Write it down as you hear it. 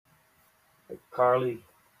Carly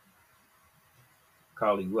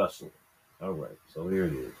Carly Russell. All right, so here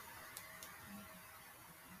it is.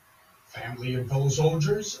 Family and fellow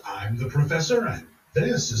soldiers, I'm the professor, and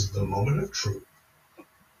this is the moment of truth.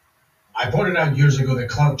 I pointed out years ago that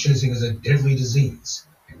clout chasing is a deadly disease,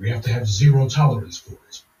 and we have to have zero tolerance for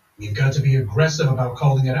it. We've got to be aggressive about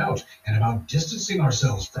calling it out and about distancing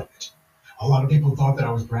ourselves from it. A lot of people thought that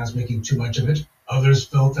I was perhaps making too much of it. Others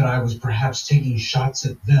felt that I was perhaps taking shots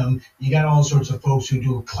at them. You got all sorts of folks who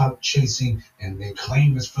do clout chasing and they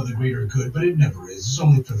claim it's for the greater good, but it never is. It's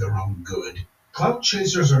only for their own good. Clout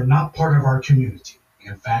chasers are not part of our community.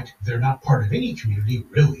 In fact, they're not part of any community,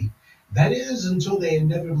 really. That is, until they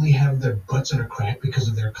inevitably have their butts in a crack because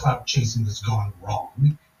of their clout chasing that's gone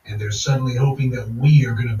wrong, and they're suddenly hoping that we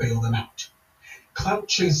are going to bail them out. Clout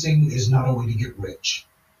chasing is not a way to get rich.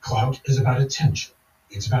 Clout is about attention.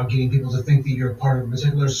 It's about getting people to think that you're part of a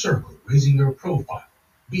particular circle, raising your profile,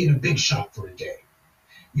 being a big shot for a day.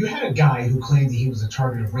 You had a guy who claimed that he was a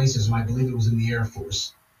target of racism, I believe it was in the Air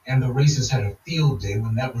Force, and the racists had a field day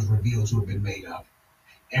when that was revealed to have been made up.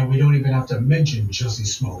 And we don't even have to mention Jussie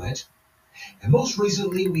Smollett. And most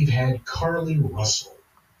recently, we've had Carly Russell.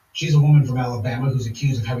 She's a woman from Alabama who's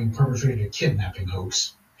accused of having perpetrated a kidnapping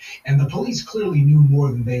hoax. And the police clearly knew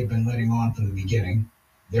more than they've been letting on from the beginning.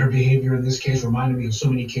 Their behavior in this case reminded me of so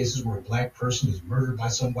many cases where a black person is murdered by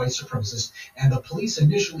some white supremacist, and the police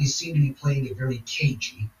initially seem to be playing it very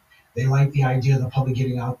cagey. They like the idea of the public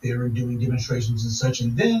getting out there and doing demonstrations and such,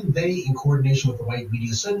 and then they, in coordination with the white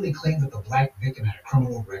media, suddenly claim that the black victim had a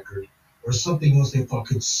criminal record or something else they thought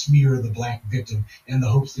could smear the black victim in the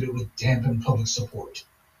hopes that it would dampen public support.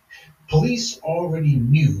 Police already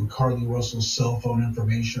knew Carly Russell's cell phone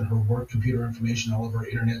information, her work computer information, all of her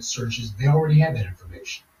internet searches. They already had that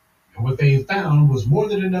information. And what they found was more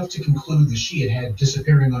than enough to conclude that she had had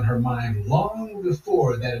disappearing on her mind long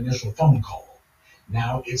before that initial phone call.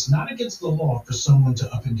 Now, it's not against the law for someone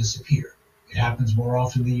to up and disappear. It happens more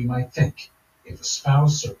often than you might think. If a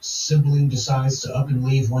spouse or a sibling decides to up and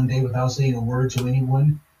leave one day without saying a word to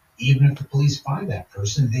anyone, even if the police find that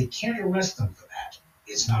person, they can't arrest them for that.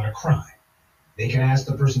 It's not a crime. They can ask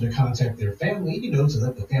the person to contact their family, to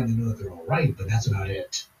let the family know that they're all right, but that's about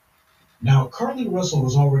it. Now, Carly Russell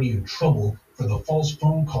was already in trouble for the false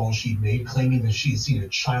phone call she'd made claiming that she had seen a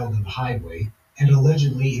child on the highway, and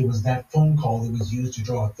allegedly it was that phone call that was used to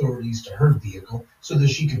draw authorities to her vehicle so that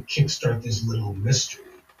she could kickstart this little mystery.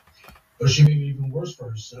 But she made it even worse for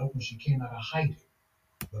herself when she came out of hiding.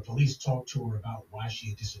 The police talked to her about why she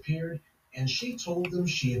had disappeared, and she told them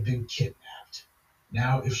she had been kidnapped.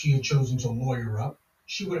 Now, if she had chosen to lawyer up,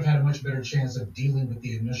 she would have had a much better chance of dealing with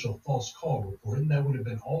the initial false call report, and that would have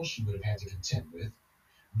been all she would have had to contend with.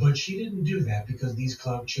 But she didn't do that because these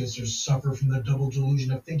clout chasers suffer from the double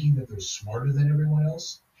delusion of thinking that they're smarter than everyone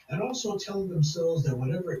else, and also telling themselves that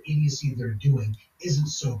whatever idiocy they're doing isn't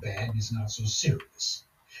so bad and is not so serious.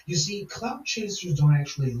 You see, clout chasers don't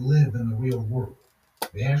actually live in the real world.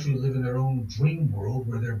 They actually live in their own dream world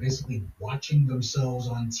where they're basically watching themselves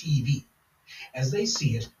on TV. As they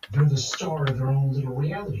see it, they're the star of their own little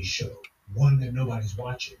reality show, one that nobody's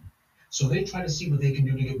watching. So they try to see what they can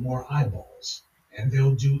do to get more eyeballs, and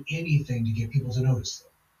they'll do anything to get people to notice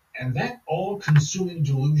them. And that all-consuming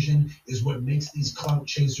delusion is what makes these clout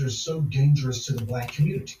chasers so dangerous to the black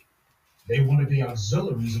community. They want to be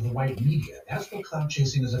auxiliaries of the white media. That's what clout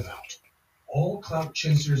chasing is about. All clout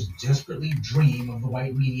chasers desperately dream of the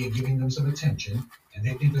white media giving them some attention, and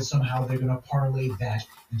they think that somehow they're going to parlay that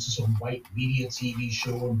into some white media TV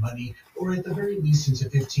show or money, or at the very least into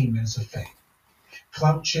 15 minutes of fame.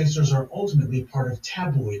 Clout chasers are ultimately part of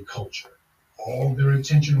tabloid culture. All their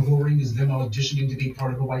attention whoring is them auditioning to be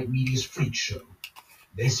part of the white media's freak show.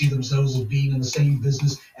 They see themselves as being in the same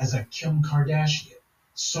business as a Kim Kardashian,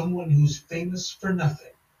 someone who's famous for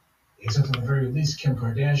nothing. Except at the very least, Kim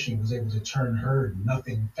Kardashian was able to turn her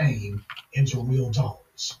nothing fame into real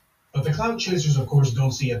dollars. But the clout chasers, of course,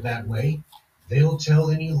 don't see it that way. They'll tell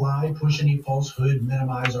any lie, push any falsehood,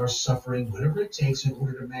 minimize our suffering, whatever it takes in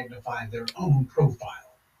order to magnify their own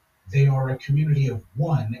profile. They are a community of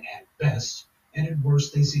one at best, and at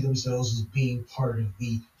worst they see themselves as being part of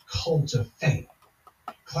the cult of fame.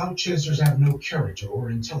 Clout chasers have no character or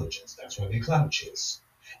intelligence. That's why they clout chase.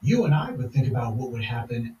 You and I would think about what would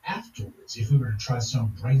happen afterwards if we were to try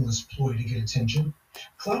some brainless ploy to get attention.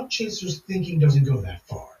 Clout chasers' thinking doesn't go that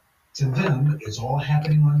far. To them, it's all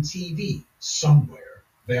happening on TV, somewhere.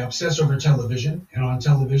 They obsess over television, and on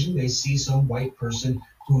television they see some white person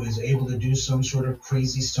who is able to do some sort of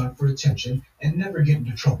crazy stunt for attention and never get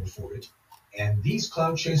into trouble for it. And these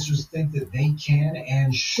clout chasers think that they can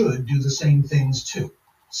and should do the same things too.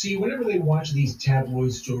 See, whenever they watch these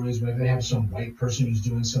tabloid stories, whenever they have some white person who's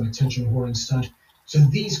doing some attention whoring stunt, to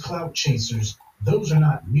these clout chasers, those are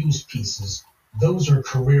not news pieces, those are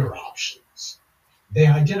career options. They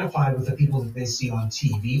identify with the people that they see on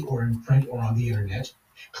TV or in print or on the internet.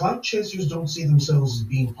 Clout chasers don't see themselves as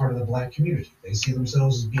being part of the black community. They see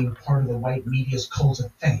themselves as being part of the white media's cult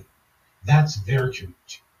of fame. That's their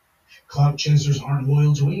community. Clout chasers aren't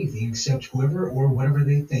loyal to anything except whoever or whatever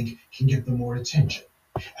they think can get them more attention.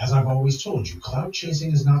 As I've always told you, clout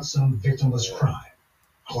chasing is not some victimless crime.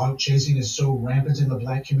 Clout chasing is so rampant in the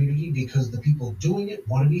black community because the people doing it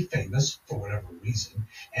want to be famous for whatever reason,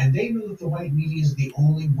 and they know that the white media is the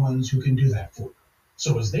only ones who can do that for them.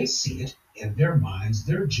 So as they see it, in their minds,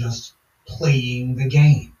 they're just playing the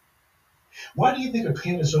game. Why do you think a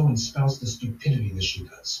Candace Owens spouts the stupidity that she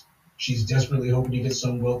does? She's desperately hoping to get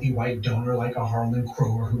some wealthy white donor like a Harlan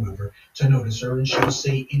Crow or whoever to notice her, and she'll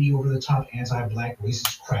say any over-the-top anti-black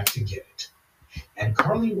racist crap to get it. And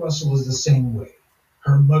Carly Russell is the same way.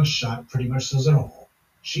 Her mugshot pretty much says it all.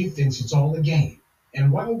 She thinks it's all a game.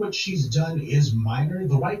 And while what she's done is minor,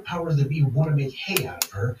 the white powers that be want to make hay out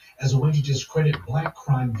of her as a way to discredit black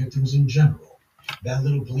crime victims in general. That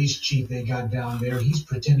little police chief they got down there, he's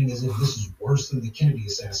pretending as if this is worse than the Kennedy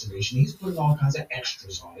assassination. He's putting all kinds of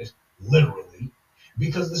extras on it, literally.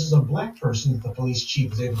 Because this is a black person that the police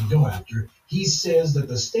chief is able to go after, he says that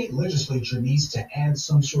the state legislature needs to add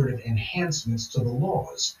some sort of enhancements to the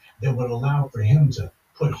laws that would allow for him to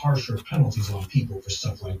put harsher penalties on people for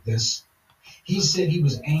stuff like this. He said he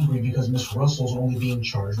was angry because Miss Russell's only being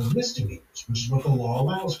charged with misdemeanors, which is what the law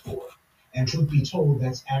allows for. And truth be told,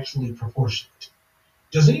 that's actually proportionate.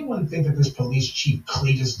 Does anyone think that this police chief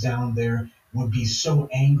Cletus down there would be so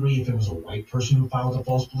angry if it was a white person who filed a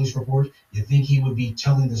false police report? You think he would be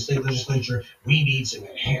telling the state legislature, we need some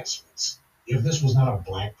enhancements, if this was not a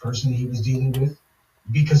black person he was dealing with?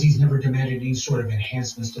 Because he's never demanded any sort of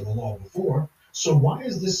enhancements to the law before. So why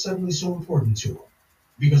is this suddenly so important to him?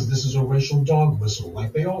 Because this is a racial dog whistle,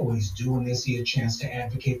 like they always do when they see a chance to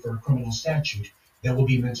advocate for a criminal statute that will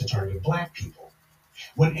be meant to target black people.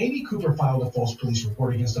 When Amy Cooper filed a false police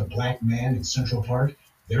report against a black man in Central Park,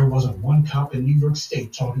 there wasn't one cop in New York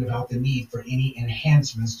State talking about the need for any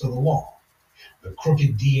enhancements to the law. The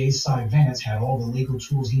crooked DA Cy Vance had all the legal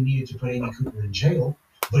tools he needed to put Amy Cooper in jail,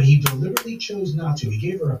 but he deliberately chose not to. He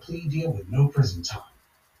gave her a plea deal with no prison time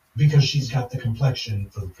because she's got the complexion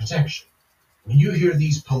for the protection. When you hear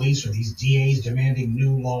these police or these DAs demanding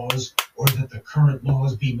new laws or that the current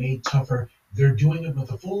laws be made tougher, they're doing it with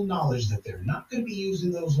the full knowledge that they're not going to be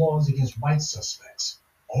using those laws against white suspects,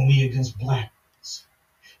 only against black ones.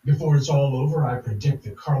 Before it's all over, I predict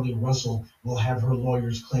that Carly Russell will have her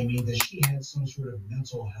lawyers claiming that she had some sort of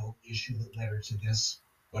mental health issue that led her to this.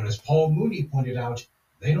 But as Paul Mooney pointed out,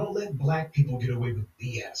 they don't let black people get away with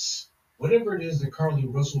BS. Whatever it is that Carly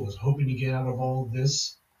Russell was hoping to get out of all of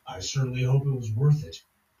this, I certainly hope it was worth it.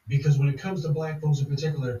 Because when it comes to black folks in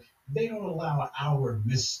particular, they don't allow our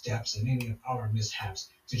missteps and any of our mishaps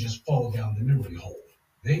to just fall down the memory hole.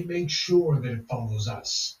 They make sure that it follows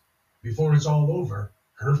us. Before it's all over,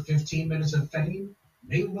 her 15 minutes of fame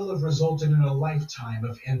may well have resulted in a lifetime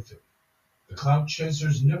of infamy. The clout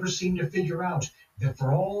chasers never seem to figure out that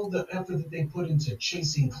for all the effort that they put into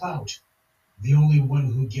chasing clout, the only one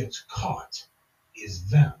who gets caught is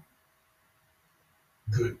them.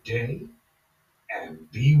 Good day,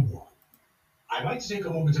 and be one. I'd like to take a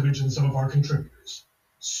moment to mention some of our contributors.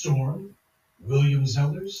 Storm, William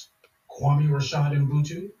Zellers, Kwame Rashad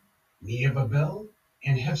Mbutu, Nia Babel,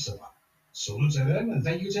 and Hefzibah. Salute to them, and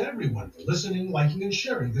thank you to everyone for listening, liking, and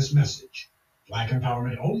sharing this message. Black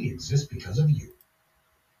empowerment only exists because of you.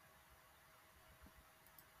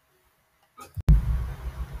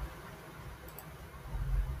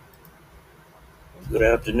 Good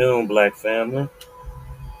afternoon, Black family.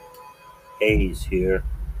 Hayes here,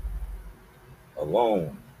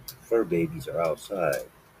 alone. Fur babies are outside.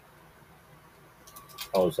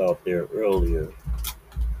 I was out there earlier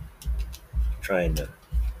trying to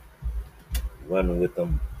run with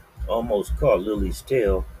them. Almost caught Lily's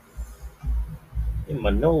tail, and my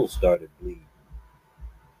nose started bleeding.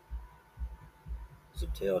 It's a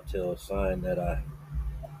telltale sign that I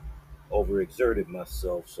overexerted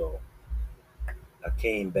myself, so I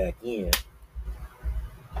came back in.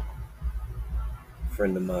 A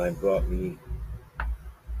friend of mine brought me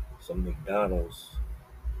some McDonald's,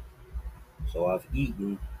 so I've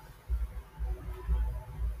eaten.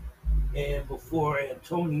 And before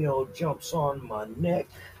Antonio jumps on my neck,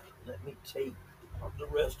 let me take the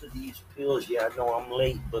rest of these pills. Yeah, I know I'm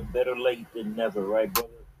late, but better late than never, right, brother?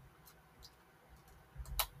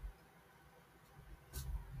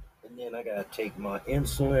 And then I gotta take my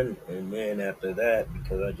insulin, and then after that,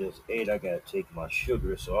 because I just ate, I gotta take my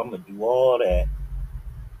sugar. So I'm gonna do all that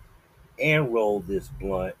and roll this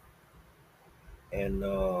blunt and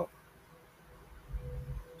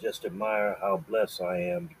just admire how blessed I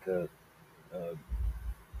am because uh,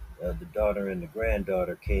 the daughter and the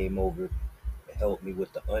granddaughter came over to help me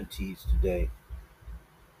with the aunties today.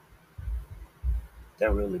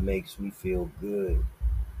 That really makes me feel good.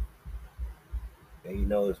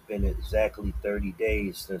 And it's been exactly 30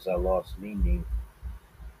 days since I lost Nene.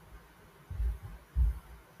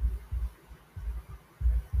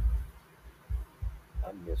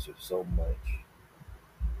 I miss her so much.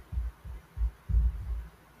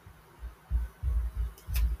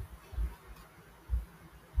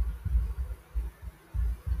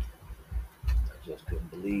 I just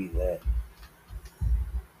couldn't believe that.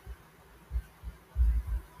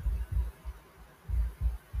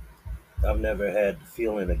 I've never had the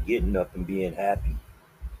feeling of getting up and being happy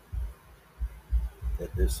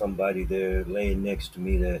that there's somebody there laying next to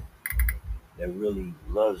me that really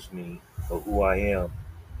loves me for who I am.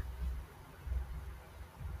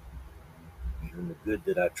 Even the good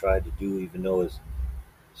that I tried to do, even though it's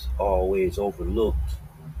always overlooked.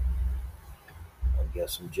 I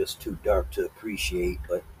guess I'm just too dark to appreciate,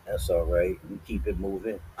 but that's all right. We keep it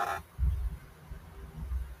moving.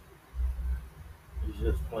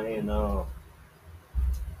 He's just playing a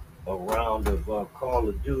round of Call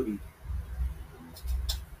of Duty.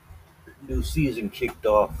 New season kicked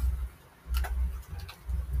off,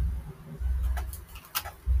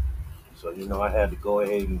 so I had to go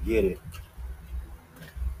ahead and get it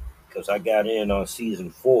because I got in on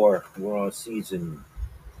season 4. We're on season,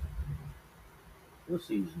 what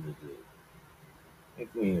season is it? I think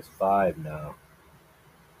we're in 5 now,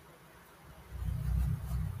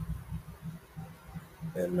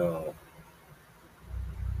 and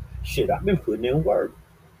shit, I've been putting in work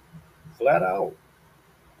flat out.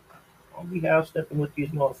 I'll be half stepping with these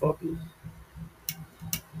motherfuckers.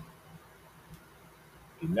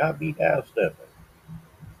 Do not be half stepping.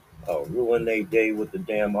 I'll ruin their day with the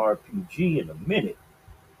damn RPG in a minute.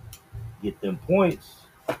 Get them points.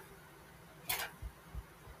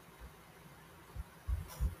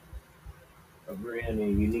 Ran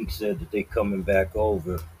and Unique said that they coming back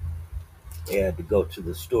over. They had to go to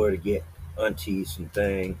the store to get aunties some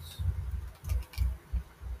things.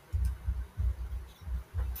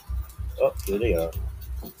 Oh, here they are.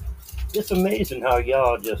 It's amazing how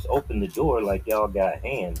y'all just open the door like y'all got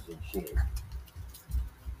hands and shit.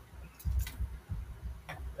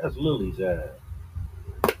 That's Lily's ass.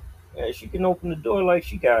 Yeah, she can open the door like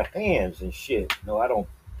she got hands and shit. No, I don't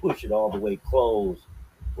push it all the way closed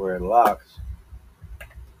where it locks.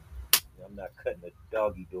 I'm not cutting the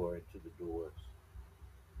doggy door into the doors.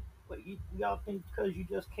 But y'all think because you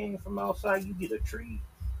just came from outside, you get a treat?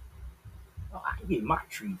 No, I can get my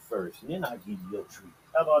treat first, and then I give you your treat.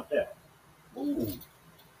 How about that? Ooh,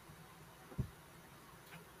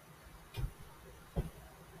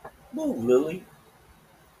 move, Lily.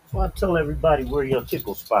 So I tell everybody where your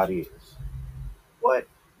tickle spot is. What?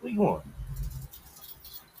 What do you want?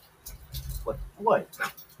 What? What?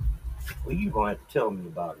 Well, you gonna have to tell me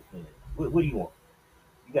about it then. What do you want?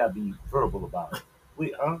 You gotta be verbal about it.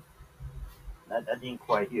 Wait, huh? I didn't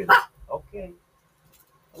quite hear that. Okay,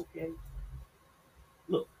 okay.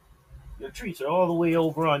 Look, your treats are all the way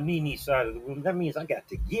over on Nini's side of the room. That means I got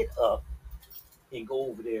to get up and go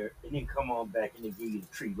over there and then come on back and then give you the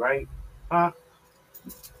treat, right? Huh?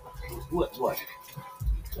 What? What?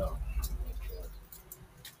 So,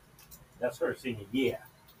 that's her singing, yeah.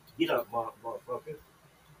 Get up, motherfucker.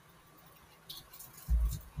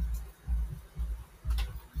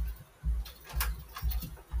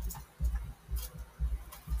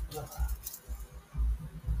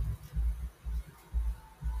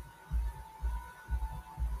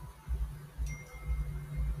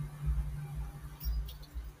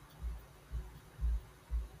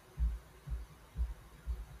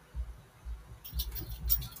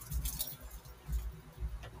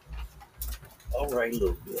 All right,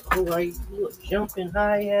 little bit. All right, look, jumping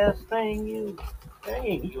high ass thing, you.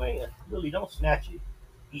 Dang, you ain't really don't snatch it.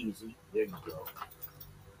 Easy. There you go.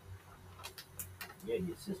 Yeah,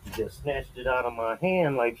 your sister just snatched it out of my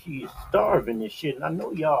hand like she's starving and shit. And I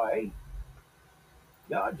know y'all ain't.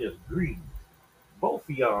 Y'all just greedy. Both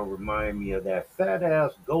of y'all remind me of that fat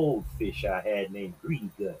ass goldfish I had named Greedy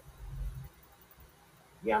Gut.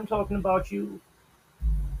 Yeah, I'm talking about you.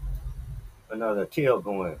 Another tail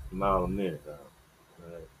going a mile a minute.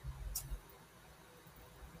 Right.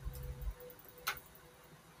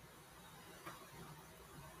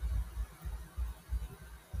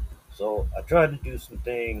 So I tried to do some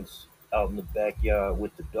things out in the backyard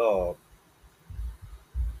with the dog.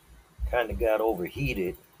 Kind of got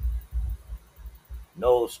overheated.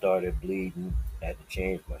 Nose started bleeding. Had to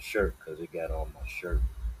change my shirt because it got on my shirt.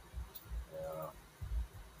 Uh,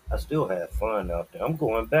 I still had fun out there. I'm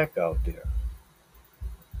going back out there.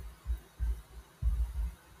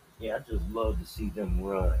 Yeah, I just love to see them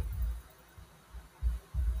run.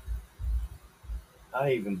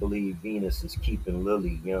 I even believe Venus is keeping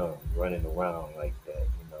Lily young, running around like that,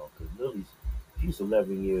 because she's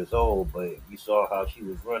 11 years old, but you saw how she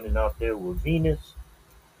was running out there with Venus.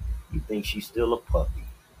 You think she's still a puppy.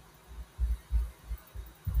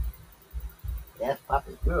 That's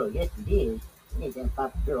Papa's girl. Yes, it is. Ain't that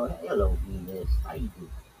Papa's girl? Hello, Venus. How you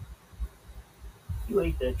doing? You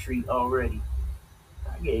ate that treat already?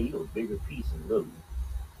 I gave you a bigger piece than Lily.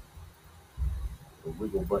 A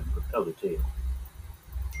wiggle button propeller tail.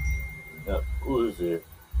 Now, who is it?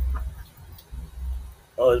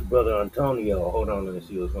 Oh, his brother Antonio. Hold on, let me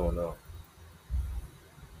see what's going on.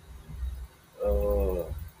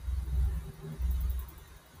 Uh,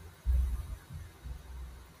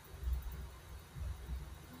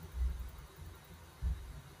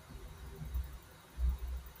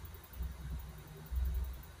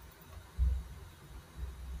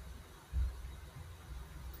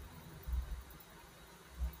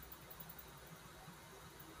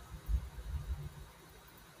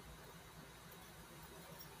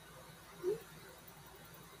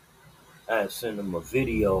 I sent him a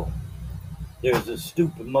video. There's a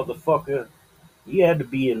stupid motherfucker. He had to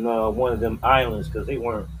be in one of them islands because they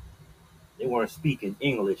weren't speaking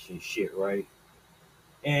English and shit, right?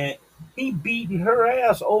 And he beating her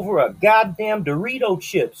ass over a goddamn Dorito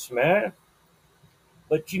chips, man.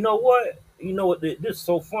 But you know what? You know what? This is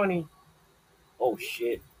so funny. Oh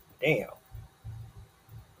shit! Damn.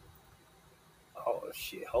 Oh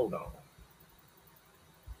shit! Hold on.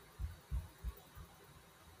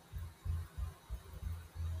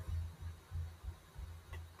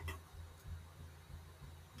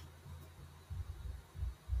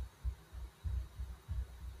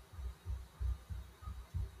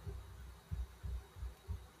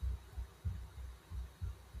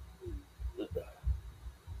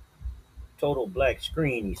 Total black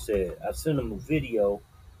screen. He said. I sent him a video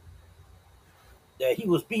that he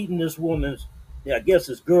was beating this woman's. Yeah, I guess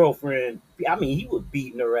his girlfriend. I mean, he was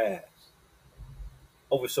beating her ass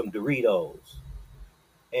over some Doritos.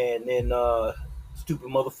 And then stupid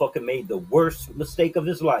motherfucker made the worst mistake of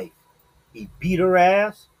his life. He beat her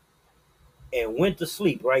ass and went to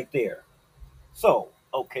sleep right there. So,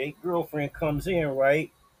 okay, girlfriend comes in,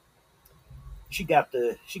 right? She got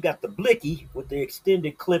the blicky with the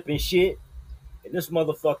extended clip and shit. And this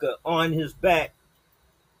motherfucker on his back,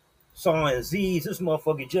 sawing Z's. This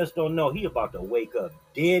motherfucker just don't know he about to wake up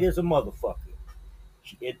dead as a motherfucker.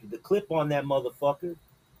 She entered the clip on that motherfucker.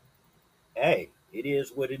 Hey, it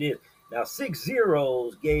is what it is. Now 6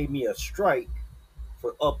 zeros gave me a strike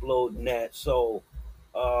for uploading that. So,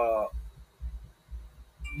 uh,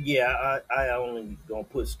 yeah, I only gonna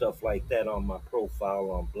put stuff like that on my profile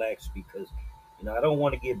on Blacks because I don't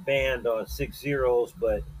want to get banned on 6 zeros,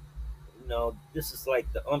 but this is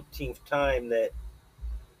like the umpteenth time that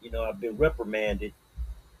I've been reprimanded,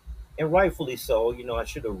 and rightfully so. I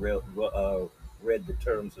should have read the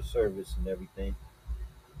terms of service and everything,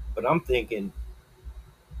 but I'm thinking,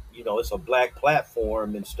 it's a black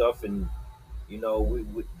platform and stuff, and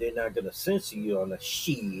they're not gonna censor you on the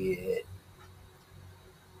shit.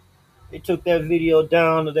 They took that video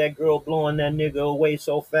down of that girl blowing that nigga away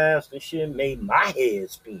so fast and shit made my head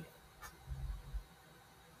spin.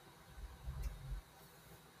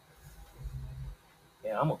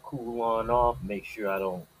 Yeah, I'm gonna cool on off, make sure I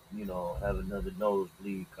don't, have another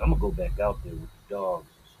nosebleed. I'm gonna go back out there with the dogs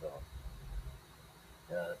and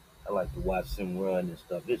stuff. I like to watch them run and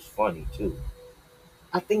stuff. It's funny too.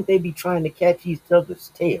 I think they be trying to catch each other's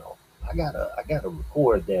tail. I gotta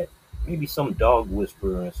record that. Maybe some dog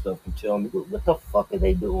whisperer and stuff can tell me what the fuck are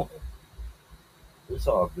they doing. It's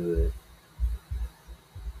all good.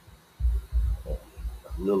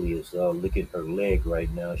 Lily is licking her leg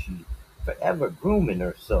right now. She's forever grooming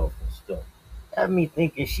herself and stuff. Got me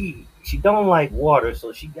thinking she don't like water,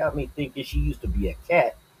 so she got me thinking she used to be a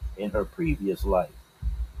cat in her previous life.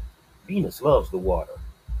 Venus loves the water.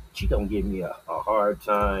 She don't give me a hard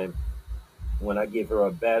time when I give her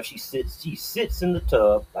a bath. She sits in the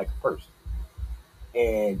tub like a person.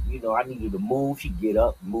 And I need her to move. She get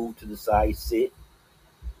up, move to the side, sit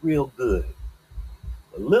real good.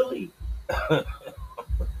 But Lily,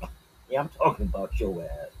 yeah, I'm talking about your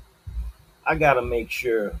ass. I gotta make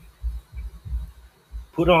sure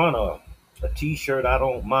put on A t-shirt, I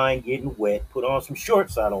don't mind getting wet. Put on some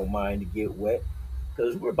shorts, I don't mind to get wet.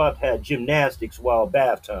 Because we're about to have gymnastics while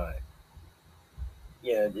bath time.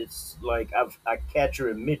 Yeah, it's like I catch her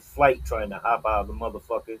in mid-flight trying to hop out of the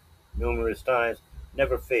motherfucker numerous times.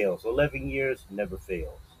 Never fails. 11 years, never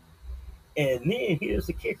fails. And then here's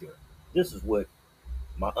the kicker. This is what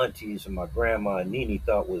my aunties and my grandma and Nene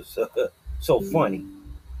thought was so funny.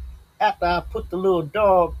 After I put the little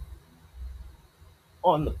dog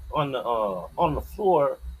on the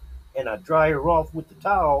floor and I dry her off with the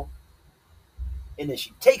towel, and then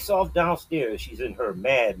she takes off downstairs. She's in her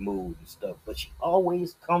mad mood and stuff, but she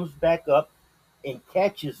always comes back up and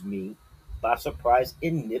catches me by surprise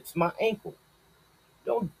and nips my ankle.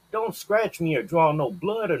 Don't scratch me or draw no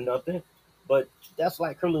blood or nothing, but that's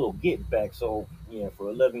like her little get back. So yeah, for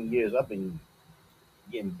 11 years I've been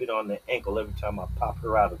getting bit on the ankle every time I pop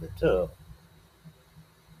her out of the tub.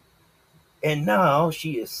 And now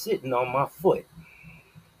she is sitting on my foot.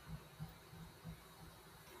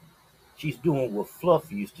 She's doing what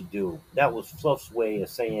Fluff used to do. That was Fluff's way of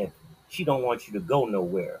saying she don't want you to go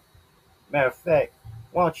nowhere. Matter of fact,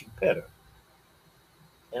 why don't you pet her?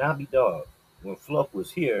 And I'll be dog. When Fluff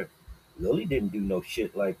was here, Lily didn't do no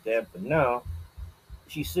shit like that, but now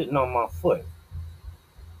she's sitting on my foot.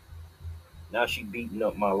 Now she beating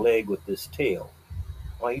up my leg with this tail.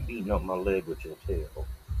 Why you beating up my leg with your tail?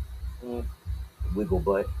 Mm, wiggle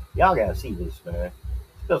butt. Y'all gotta see this, man.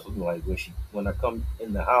 Especially like when I come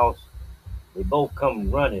in the house, they both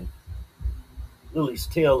come running. Lily's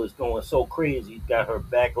tail is going so crazy, got her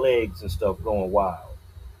back legs and stuff going wild.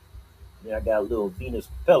 Then I got a little Venus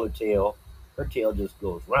propeller tail. Her tail just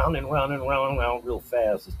goes round and round and round and round real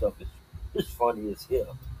fast and stuff. It's funny as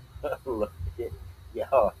hell.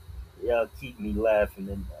 y'all, y'all keep me laughing,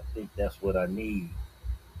 and I think that's what I need.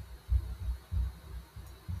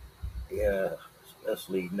 Yeah,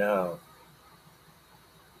 especially now.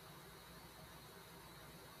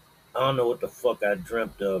 I don't know what the fuck I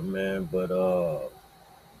dreamt of, man, but I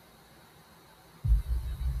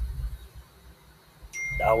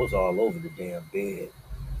was all over the damn bed.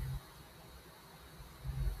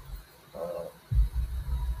 Uh,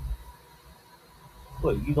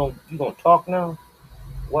 what you gonna talk now?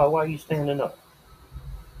 Why are you standing up?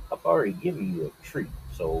 I've already given you a treat.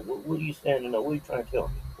 So what are you standing up? What are you trying to tell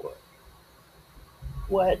me?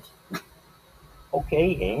 What?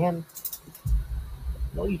 Okay, and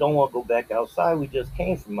no, you don't want to go back outside. We just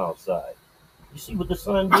came from outside. You see what the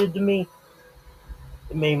sun did to me?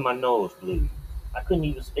 It made my nose bleed. I couldn't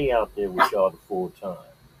even stay out there with y'all the full time.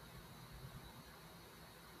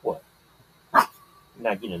 What? You're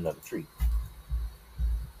not getting another treat.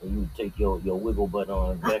 And you take your wiggle butt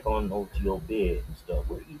on back on over to your bed and stuff.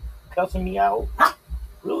 What are you cussing me out?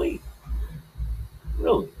 Really?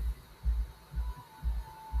 Really?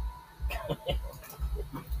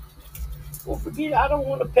 Well, forget it. I don't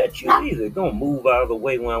want to pet you either. Don't move out of the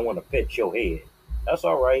way when I want to pet your head. That's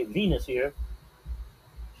all right. Venus here.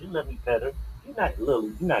 She let me pet her. You're not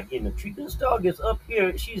Lily. You're not getting a treat. This dog is up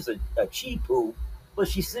here. She's a cheapoo, but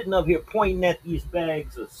she's sitting up here pointing at these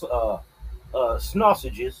bags of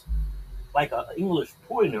sausages like an English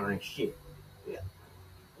pointer and shit. Yeah.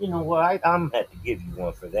 You know what? I'm gonna have to give you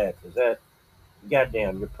one for that because that,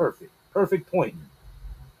 goddamn, you're perfect. Perfect pointing.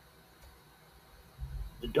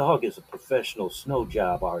 The dog is a professional snow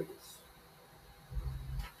job artist.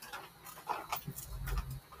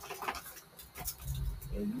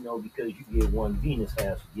 And you know, because you get one, Venus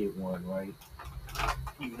has to get one, right?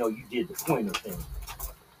 Even though you did the pointer thing.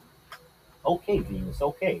 Okay, Venus,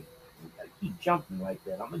 okay. You gotta keep jumping like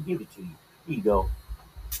that. I'm gonna give it to you. Here you go.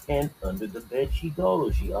 And under the bed she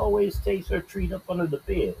goes. She always takes her treat up under the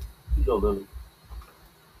bed. Here you go, Lily.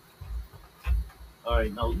 All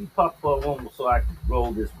right, now you pop for a moment so I can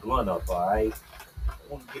roll this blunt up, all right? I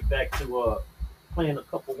want to get back to playing a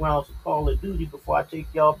couple rounds of Call of Duty before I take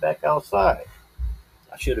y'all back outside.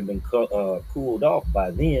 I should have been cooled off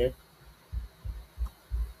by then.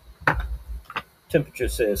 Temperature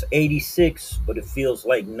says 86, but it feels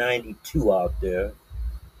like 92 out there.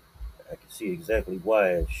 I can see exactly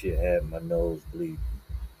why I should have my nose bleed.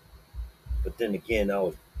 But then again, I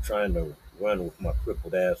was trying to run with my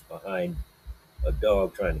crippled ass behind a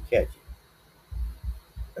dog trying to catch it.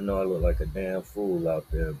 I know I look like a damn fool out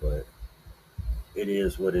there, but it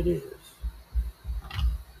is what it is.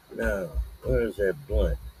 Now, where is that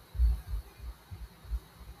blunt?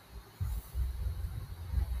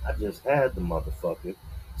 I just had the motherfucker.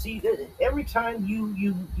 See, every time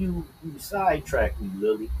you sidetrack me,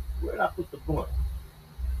 Lily, where'd I put the blunt?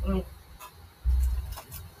 Mm,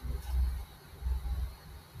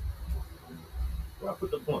 Where I put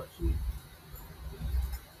the blunt, sweet?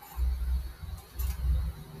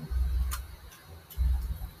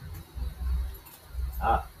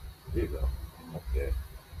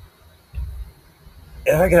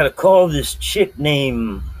 I gotta call this chick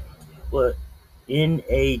named what?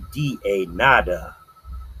 Nada. Nada.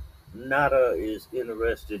 Nada is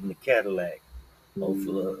interested in the Cadillac.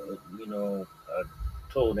 Hopefully, I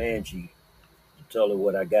told Angie to tell her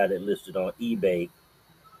what I got it listed on eBay.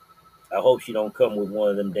 I hope she don't come with one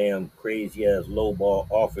of them damn crazy ass lowball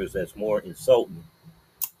offers that's more insulting.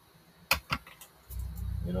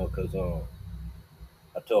 Because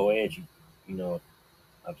I told Angie, you know,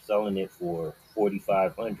 I'm selling it for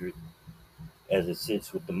 4,500 as it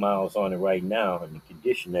sits with the miles on it right now and the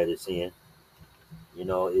condition that it's in.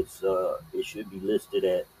 It should be listed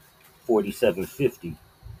at 4,750,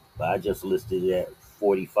 but I just listed it at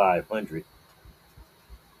 4,500.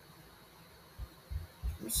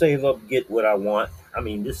 Save up, get what I want. I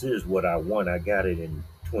mean, this is what I want. I got it in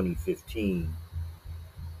 2015,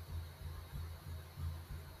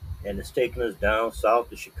 and it's taking us down south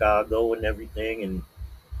to Chicago and everything, and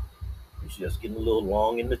it's just getting a little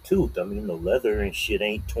long in the tooth. I mean, the leather and shit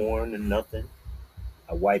ain't torn and nothing.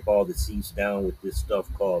 I wipe all the seats down with this stuff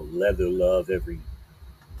called Leather Love every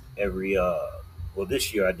well,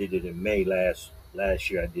 this year I did it in May. Last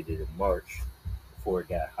year I did it in March before it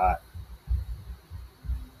got hot,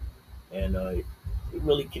 and it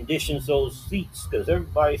really conditions those seats because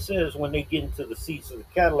everybody says when they get into the seats of the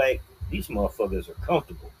Cadillac, these motherfuckers are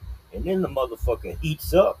comfortable, and then the motherfucker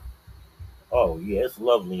heats up. Oh yeah, it's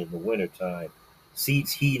lovely in the wintertime.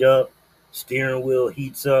 Seats heat up, steering wheel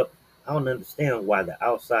heats up. I don't understand why the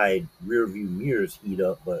outside rear view mirrors heat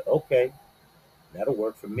up, but okay, that'll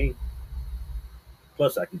work for me.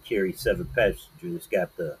 Plus, I can carry seven passengers. It's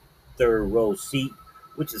got the third row seat,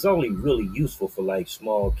 which is only really useful for like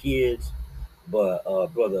small kids. But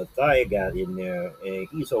brother Thaya got in there, and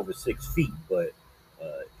he's over 6 feet, but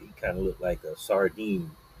he kind of looked like a sardine.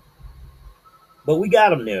 But we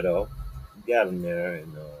got him there though. We got him there,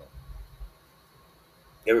 and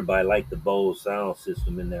everybody liked the Bose sound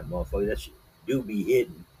system in that motherfucker. That shit do be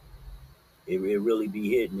hitting. It really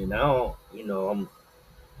be hitting. And I don't,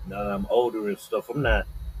 now that I'm older and stuff, I'm not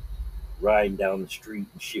riding down the street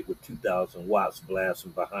and shit with 2,000 watts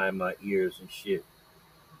blasting behind my ears and shit.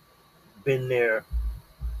 Been there,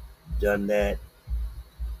 done that.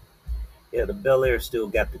 Yeah, the Bel Air still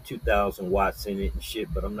got the 2,000 watts in it and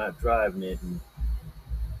shit, but I'm not driving it. And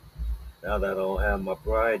now that I don't have my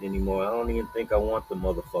bride anymore, I don't even think I want the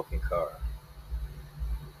motherfucking car.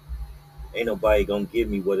 Ain't nobody gonna give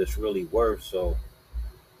me what it's really worth. So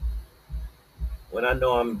when I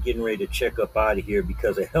know I'm getting ready to check up out of here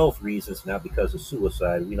because of health reasons, not because of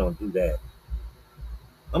suicide, we don't do that.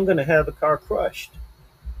 I'm gonna have the car crushed.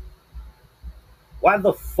 Why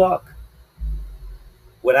the fuck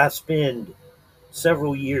would I spend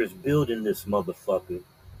several years building this motherfucker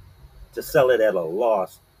to sell it at a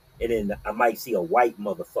loss, and then I might see a white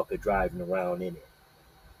motherfucker driving around in it?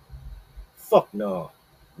 Fuck no.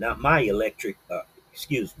 Not my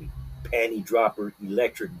excuse me, panty dropper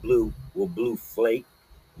electric blue with blue flake.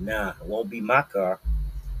 Nah, it won't be my car.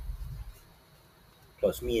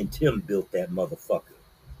 Plus, me and Tim built that motherfucker.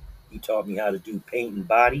 He taught me how to do paint and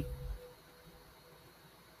body,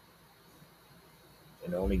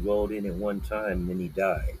 and only rolled in it one time, and then he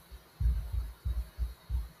died.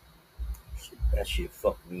 That shit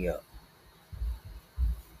fucked me up.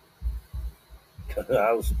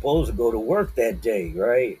 I was supposed to go to work that day,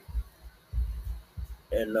 right?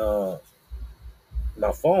 And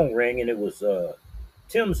my phone rang, and it was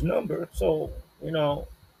Tim's number. So, you know,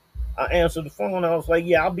 I answered the phone. I was like,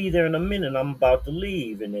 "Yeah, I'll be there in a minute. I'm about to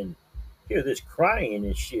leave." And then hear this crying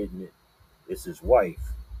and shit, and it's his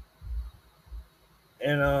wife.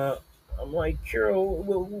 And I'm like, "Carol,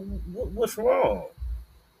 what's wrong?"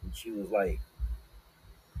 And she was like,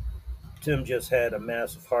 "Tim just had a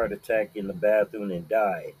massive heart attack in the bathroom and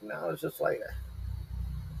died." And I was just like,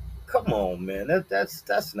 "Come on, man,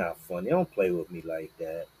 that's not funny. Don't play with me like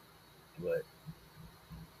that." But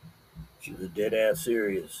she was dead ass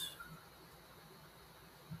serious.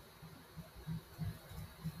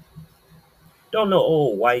 Don't no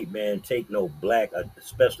old white man take no black,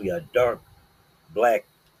 especially a dark black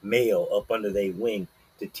male, up under their wing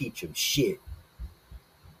to teach him shit.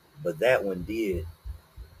 But that one did.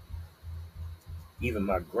 Even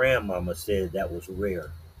my grandmama said that was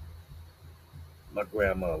rare. My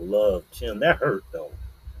grandma loved Tim. That hurt though.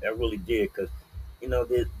 That really did, because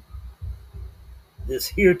this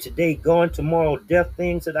here today, gone tomorrow death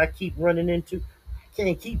things that I keep running into. I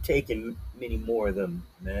can't keep taking many more of them,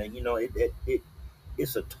 man.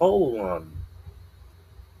 It's a toll on me.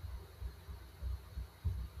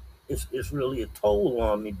 It's really a toll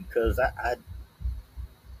on me because I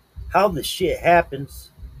how the shit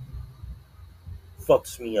happens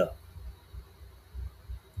fucks me up.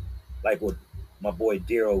 Like what my boy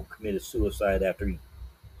Daryl committed suicide after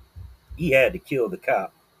he had to kill the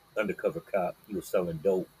cop, undercover cop. He was selling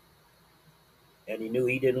dope, and he knew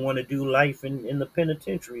he didn't want to do life in the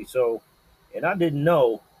penitentiary. So, and I didn't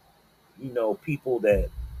know, people that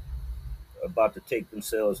are about to take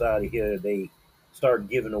themselves out of here, they start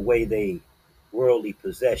giving away they worldly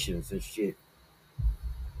possessions and shit.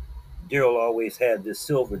 Daryl always had this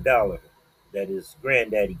silver dollar that his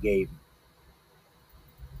granddaddy gave him,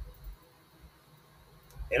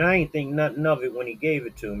 and I ain't think nothing of it when he gave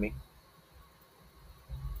it to me.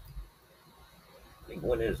 I think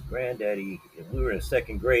when his granddaddy, we were in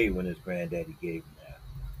second grade when his granddaddy gave him that.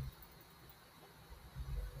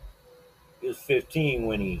 He was 15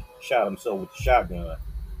 when he shot himself with the shotgun.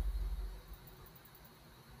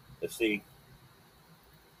 Let's see,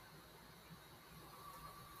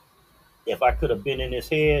 if I could have been in his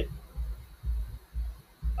head,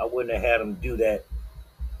 I wouldn't have had him do that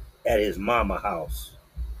at his mama house.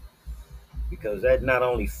 Because that not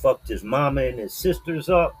only fucked his mama and his sisters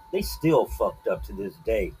up, they still fucked up to this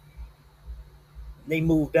day. They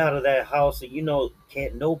moved out of that house, and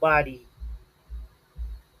can't nobody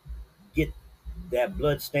get that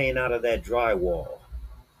blood stain out of that drywall.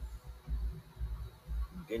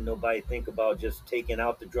 Didn't nobody think about just taking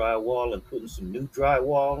out the drywall and putting some new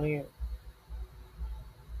drywall in?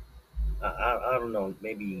 I don't know,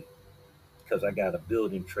 maybe because I got a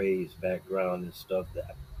building trades background and stuff,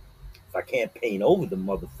 that if I can't paint over the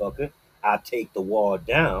motherfucker, I take the wall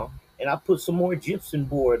down and I put some more gypsum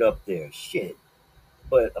board up there. Shit.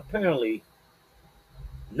 But apparently,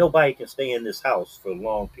 nobody can stay in this house for a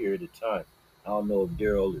long period of time. I don't know if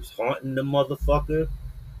Daryl is haunting the motherfucker,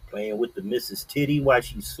 playing with the Mrs. Titty while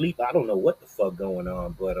she sleep. I don't know what the fuck going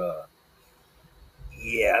on, but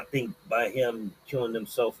yeah, I think by him killing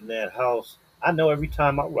himself in that house, I know every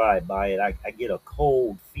time I ride by it, I get a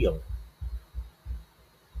cold feeling.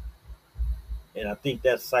 And I think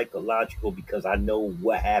that's psychological because I know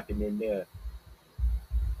what happened in there.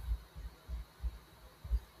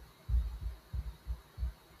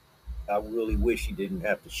 I really wish he didn't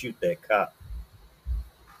have to shoot that cop.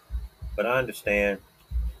 But I understand.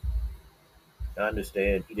 I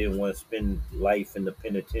understand he didn't want to spend life in the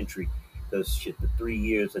penitentiary because shit, the 3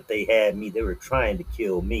 years that they had me, they were trying to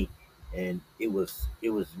kill me, and it was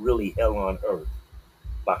really hell on earth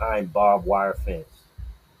behind barbed wire fence.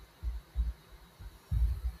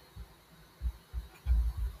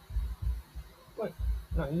 What?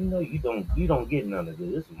 No, you don't get none of this.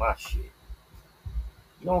 This is my shit.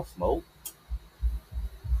 You don't smoke.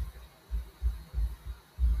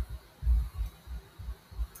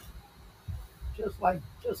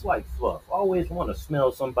 Just like Fluff. I always want to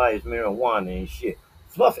smell somebody's marijuana and shit.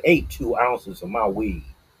 Fluff ate 2 ounces of my weed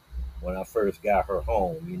when I first got her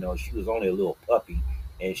home. She was only a little puppy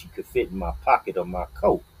and she could fit in my pocket of my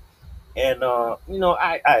coat. And I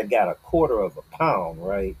got a quarter of a pound,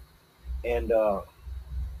 right? And oh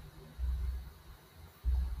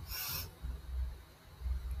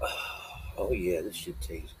yeah, this shit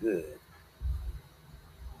tastes good.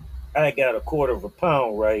 I got a quarter of a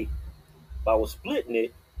pound, right? But I was splitting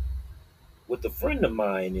it with a friend of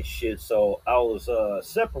mine and shit, so I was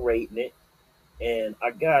separating it, and I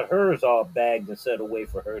got hers all bagged and set away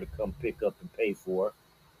for her to come pick up and pay for.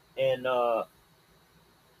 And I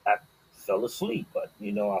fell asleep, but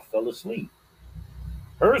I fell asleep.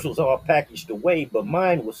 Hers was all packaged away, but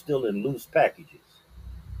mine was still in loose packages.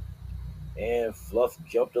 And Fluff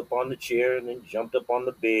jumped up on the chair and then jumped up on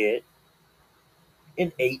the bed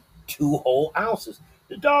and ate 2 whole ounces.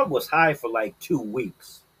 The dog was high for like 2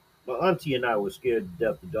 weeks. My auntie and I were scared to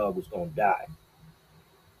death the dog was going to die.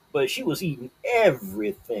 But she was eating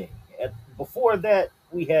everything. Before that,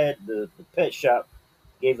 we had the pet shop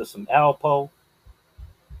gave us some Alpo,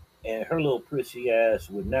 and her little prissy ass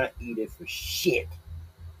would not eat it for shit.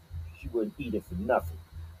 She wouldn't eat it for nothing.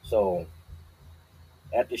 So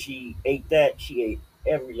after she ate that, she ate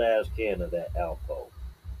every last can of that Alpo.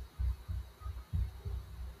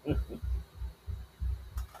 But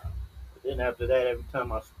then after that, every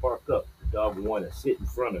time I spark up, the dog would want to sit in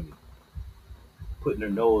front of me, putting her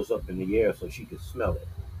nose up in the air so she could smell it.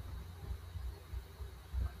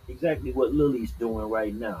 Exactly what Lily's doing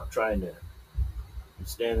right now, trying to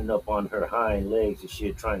standing up on her hind legs and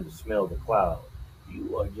shit, trying to smell the clouds.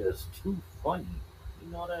 You are just too funny.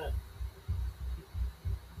 You know that?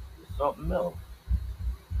 It's something else.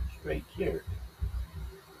 Straight character.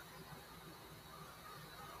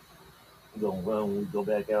 You gonna run when we go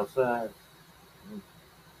back outside?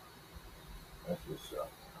 That's what's up.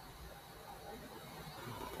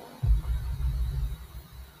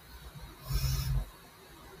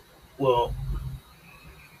 Well,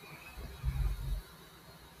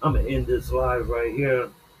 I'm gonna end this live right here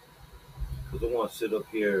because I want to sit up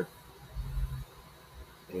here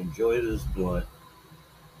and enjoy this blunt.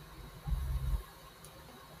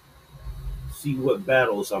 See what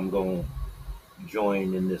battles I'm gonna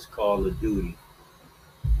join in this Call of Duty.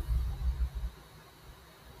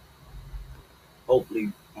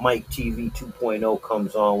 Hopefully, Mike TV 2.0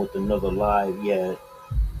 comes on with another live. Yeah,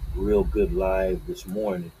 real good live this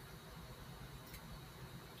morning.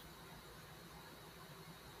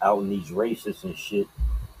 Out in these races and shit.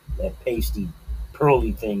 That pasty,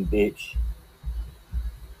 pearly thing, bitch.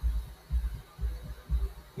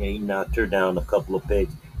 Yeah, he knocked her down a couple of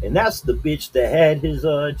pegs. And that's the bitch that had his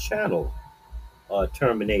channel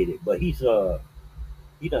terminated. But he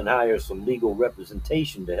done hired some legal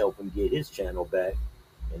representation to help him get his channel back.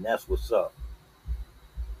 And that's what's up.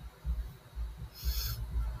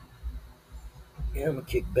 Yeah, I'm gonna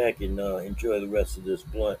kick back and enjoy the rest of this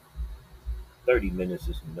blunt. 30 minutes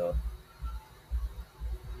is enough.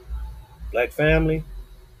 Black family,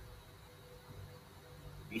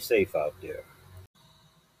 be safe out there.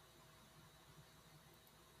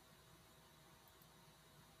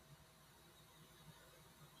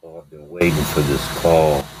 So I've been waiting for this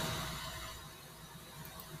call.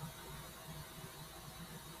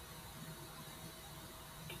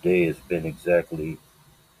 Today has been exactly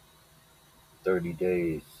 30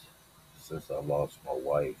 days since I lost my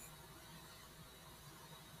wife.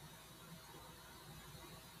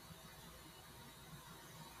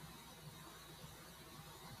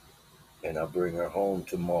 And I bring her home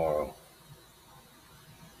tomorrow.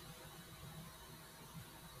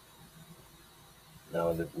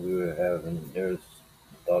 Now that we were having,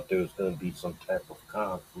 thought there was going to be some type of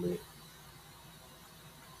conflict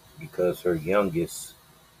because her youngest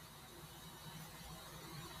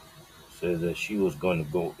said that she was going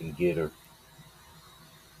to go and get her.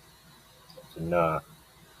 I said, nah,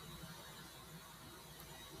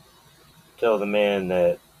 tell the man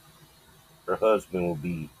that her husband will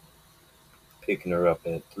be picking her up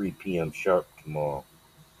at 3 p.m. sharp tomorrow.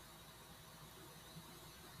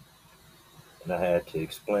 And I had to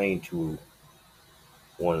explain to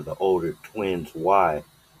one of the older twins why.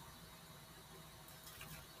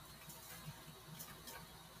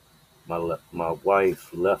 My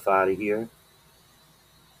wife left out of here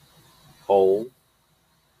whole,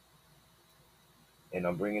 and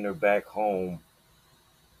I'm bringing her back home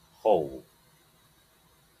whole.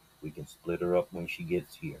 We can split her up when she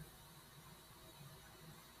gets here.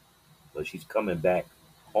 But she's coming back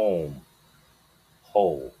home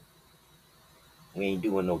whole. We ain't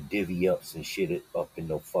doing no divvy ups and shit up in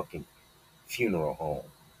no fucking funeral home.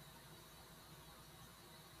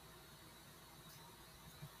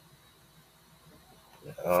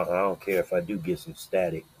 I don't care if I do get some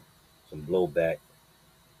static, some blowback.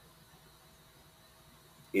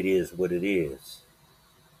 It is what it is.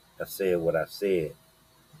 I said what I said.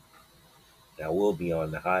 I will be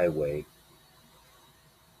on the highway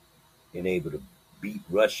and able to beat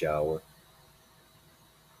rush hour.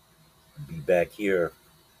 Be back here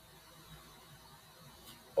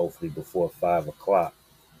hopefully before 5 o'clock.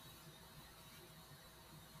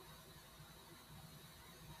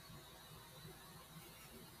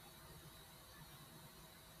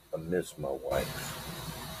 I miss my wife.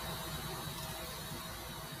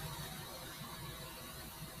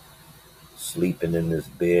 Sleeping in this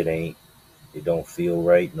bed it don't feel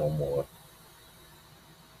right no more.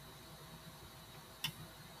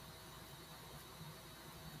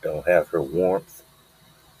 Don't have her warmth.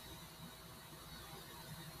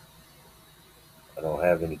 I don't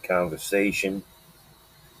have any conversation.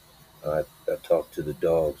 I talk to the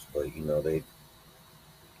dogs, but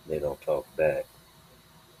they don't talk back.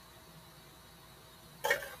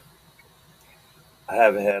 I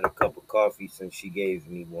haven't had a cup of coffee since she gave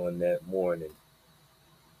me one that morning.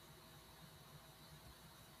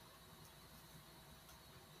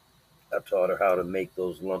 I taught her how to make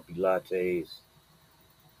those lumpy lattes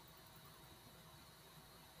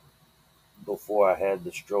before I had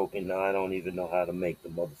the stroke, and now I don't even know how to make the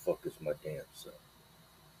motherfuckers my damn self.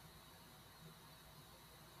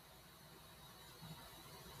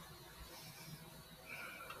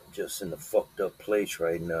 I'm just in a fucked up place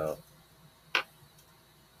right now.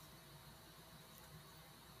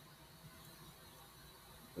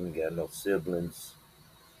 I ain't got no siblings.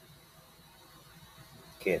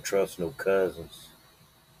 Can't trust no cousins.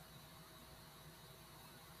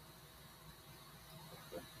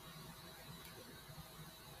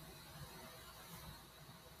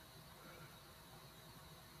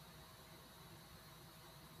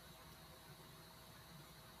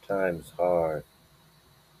 Time's hard.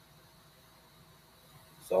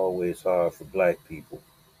 It's always hard for black people.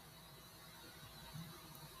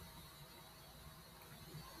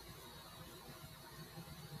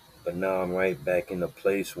 But now I'm right back in the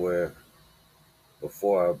place where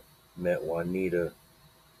before I met Juanita,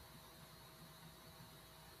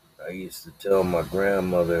 I used to tell my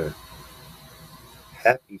grandmother,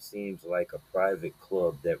 happy seems like a private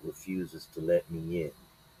club that refuses to let me in.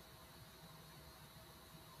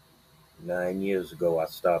 9 years ago, I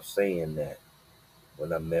stopped saying that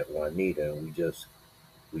when I met Juanita, and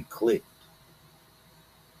we clicked.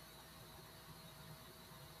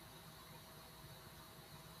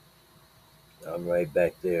 I'm right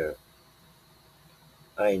back there.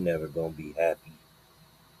 I ain't never gonna be happy.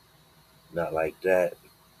 Not like that.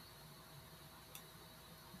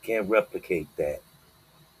 Can't replicate that.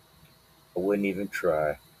 I wouldn't even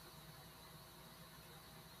try.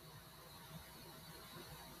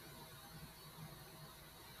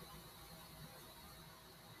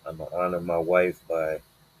 I'm gonna honor my wife by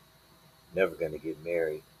never gonna get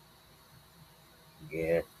married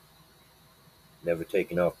again. Never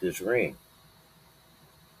taking off this ring.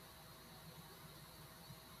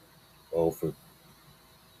 Oh, for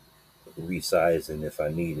resizing if I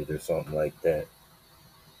need it or something like that.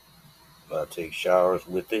 I'll take showers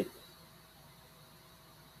with it,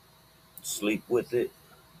 sleep with it,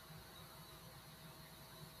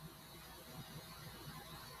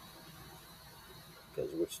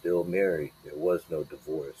 because we're still married. There was no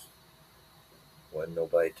divorce. Wasn't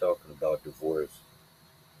nobody talking about divorce.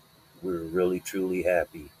 We were really truly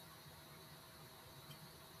happy.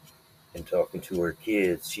 And talking to her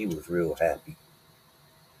kids, she was real happy.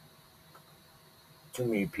 Too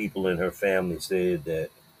many people in her family said that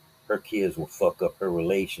her kids will fuck up her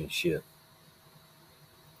relationship.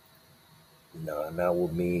 No, not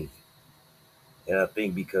with me. And I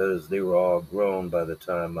think because they were all grown by the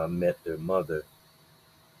time I met their mother,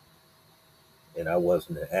 and I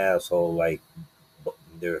wasn't an asshole like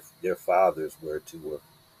their fathers were to her.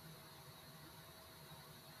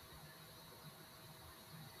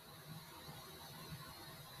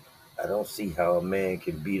 I don't see how a man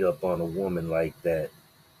can beat up on a woman like that,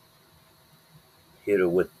 hit her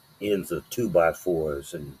with ends of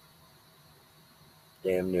 2x4s and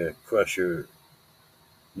damn near crush her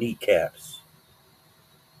kneecaps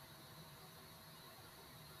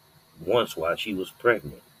once while she was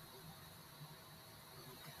pregnant.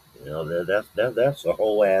 You know that's a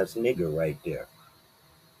whole ass nigga right there,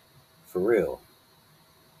 for real.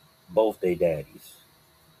 Both they daddies,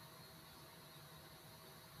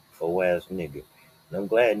 whole ass nigga. And I'm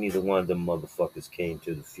glad neither one of them motherfuckers came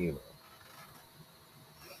to the funeral.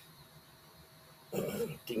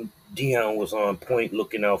 I think Dion was on point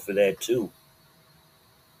looking out for that too.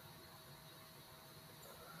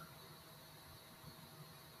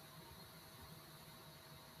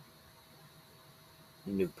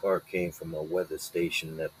 He knew Park came from a weather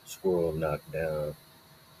station that the squirrel knocked down.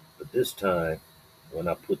 But this time, when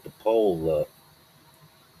I put the pole up,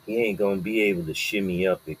 he ain't gonna be able to shimmy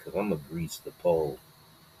up it because I'm gonna grease the pole.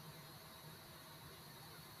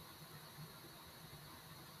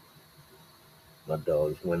 My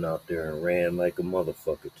dogs went out there and ran like a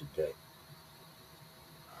motherfucker today.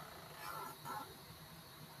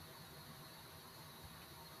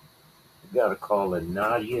 You gotta call it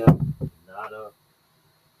Nadia, Nada,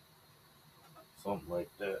 something like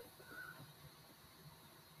that.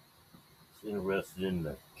 She's interested in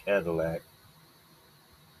the Cadillac.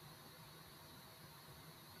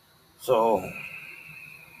 So,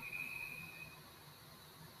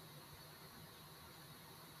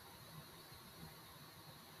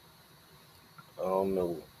 I don't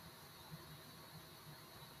know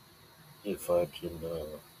if I can.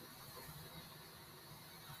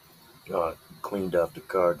 I cleaned out the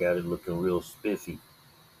car, got it looking real spiffy.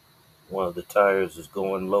 One of the tires is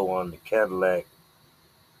going low on the Cadillac.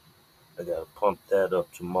 I gotta pump that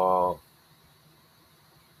up tomorrow.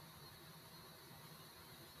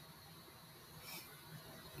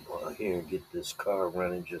 Go out here and get this car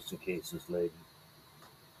running just in case this lady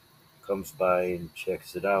comes by and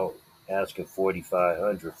checks it out, asking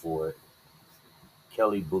 4,500 for it.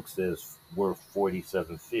 Kelly book says worth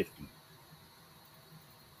 4,750.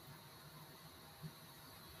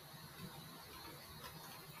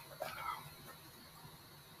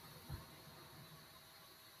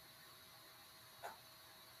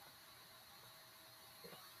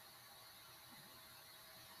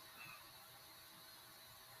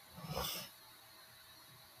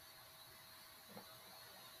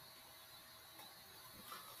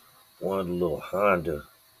 One little Honda,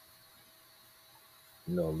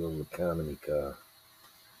 little economy car.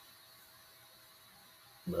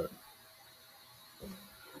 But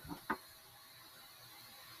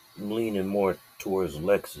I'm leaning more towards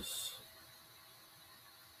Lexus.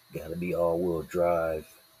 Gotta be all-wheel drive.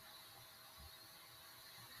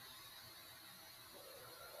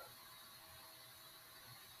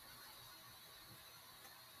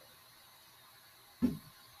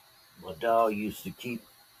 doll used to keep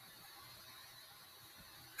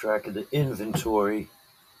track of the inventory,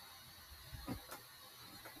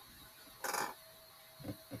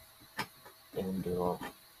 and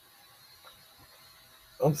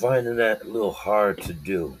I'm finding that a little hard to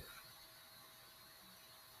do.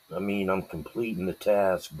 I mean, I'm completing the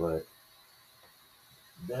task, but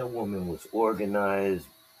that woman was organized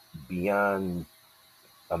beyond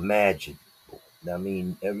imaginable. I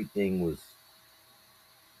mean, everything was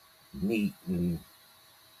neat, and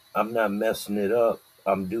I'm not messing it up.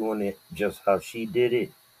 I'm doing it just how she did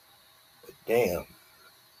it. But damn,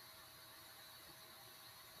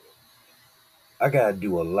 I gotta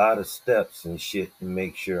do a lot of steps and shit to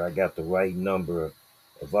make sure I got the right number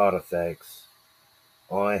of artifacts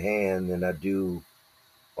on hand than I do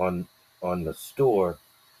on the store.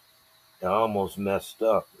 I almost messed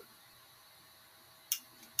up.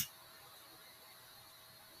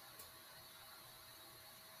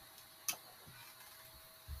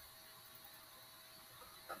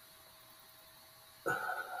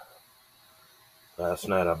 Last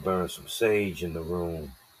night I burned some sage in the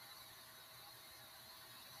room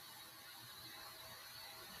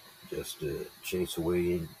just to chase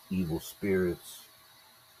away evil spirits,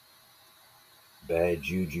 bad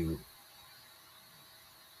juju.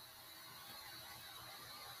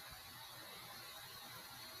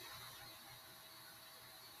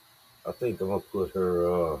 I think I'm gonna put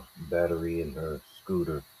her battery in her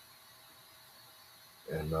scooter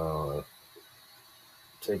and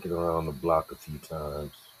take it around the block a few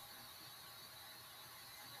times.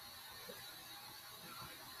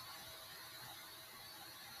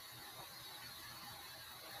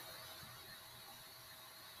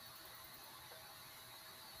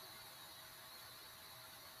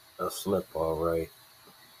 I slept all right.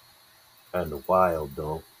 Kinda wild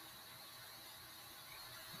though.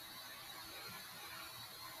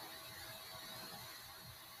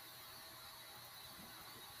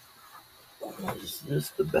 Is this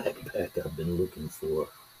the backpack I've been looking for?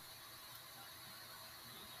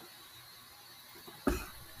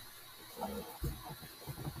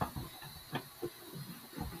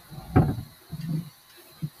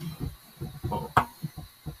 Oh,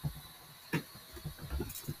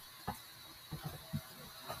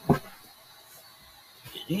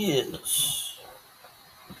 it is.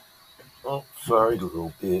 Oh, sorry, a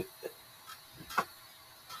little bit.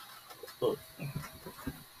 Oh,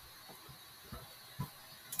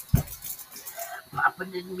 Papa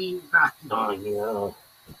didn't mean nothing on you.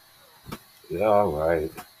 Yeah, all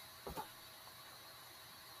right.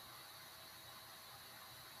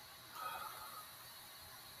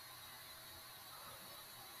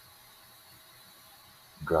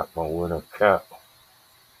 Got my winter cap.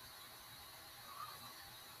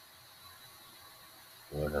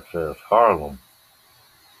 When it says Harlem,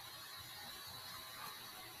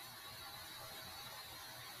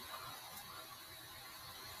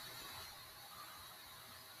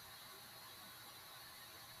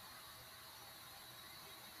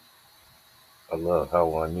 I love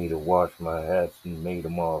how I need to wash my hats and made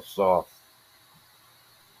them all soft.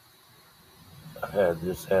 I had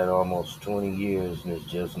this hat almost 20 years and it's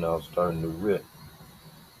just now starting to rip.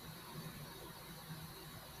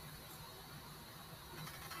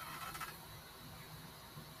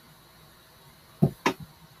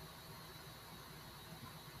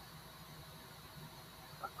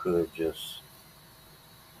 I could just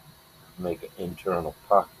make an internal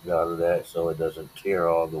pocket out of that so it doesn't tear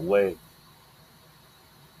all the way.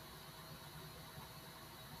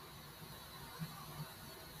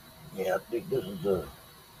 Yeah, I think this is the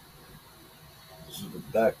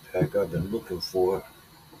backpack I've been looking for.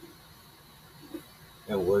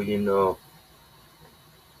 And well, it's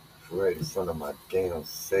right in front of my damn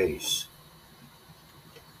face.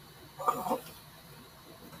 Oh,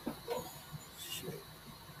 shit.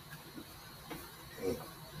 Damn.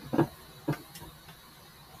 I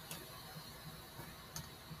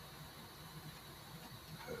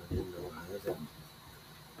didn't know I had that.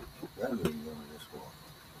 I didn't even know this one.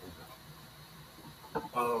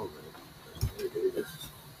 All right. There it is.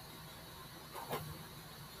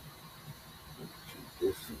 Keep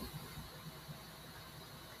this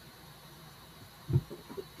and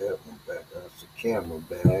put that one back. That's the camera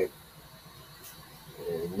bag.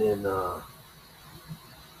 And then got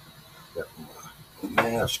my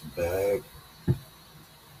mask bag. And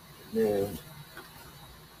then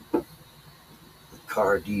the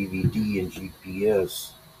car DVD and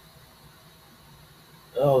GPS.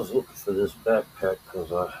 I was looking for this backpack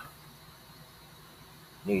because I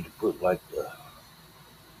need to put like the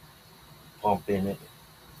pump in it.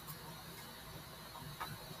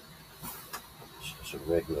 It's just a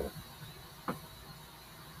regular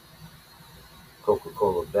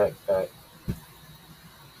Coca-Cola backpack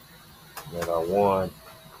that I won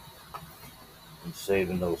and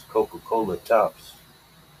saving those Coca-Cola tops.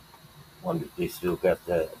 Wonder if they still got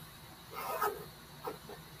that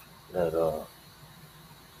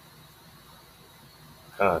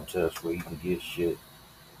contest where you can get shit.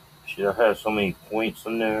 Shit, I had so many points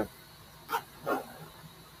in there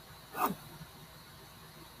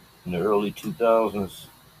in the early 2000s.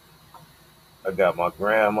 I got my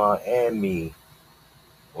grandma and me,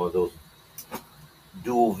 or those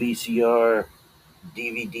dual VCR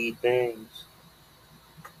DVD things.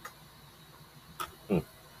 Hmm.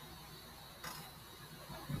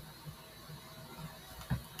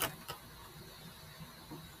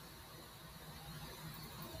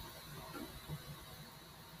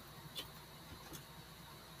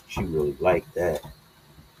 She really liked that.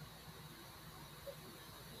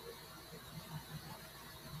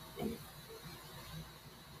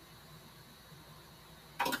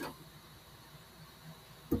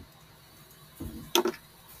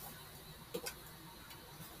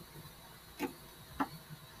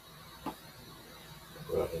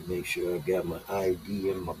 Right, make sure I got my ID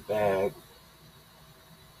in my bag.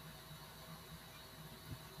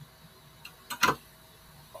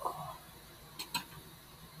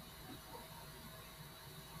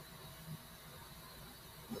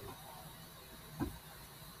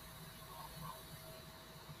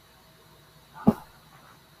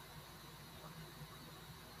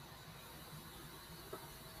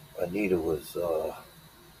 Anita was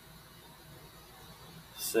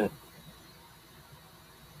sent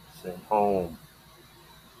home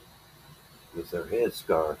with her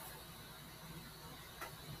headscarf,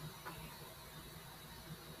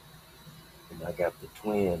 and I got the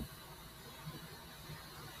twin.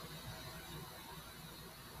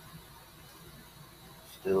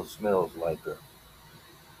 Still smells like her.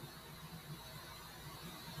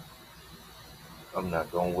 I'm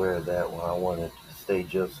not gonna wear that one. I want it to stay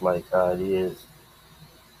just like how it is.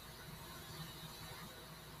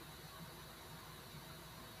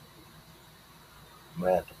 I'm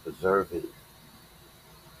gonna have to preserve it.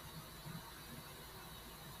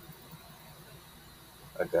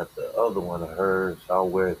 I got the other one of hers. I'll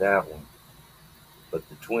wear that one. But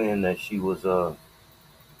the twin that she was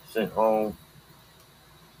sent home,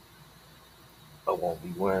 I won't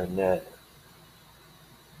be wearing that.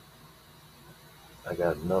 I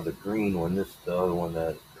got another green one. This is the other one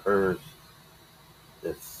that hers.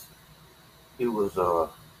 That's it was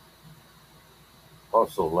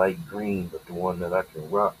also light green, but the one that I can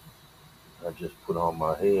rock, I just put on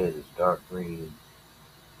my head is dark green.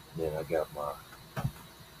 Then I got my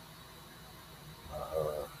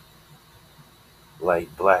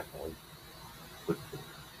light black one, with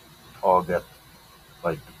all got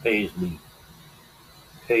like the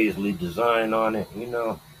paisley design on it.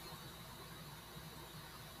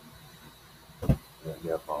 I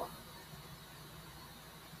got my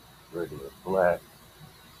regular black.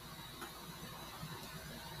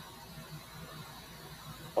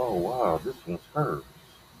 Oh wow, this one's hers.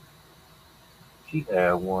 She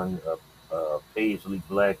had one paisley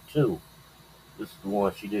black too. This is the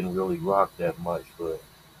one she didn't really rock that much, but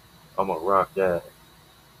I'm gonna rock that.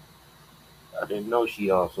 I didn't know she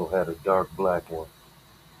also had a dark black one.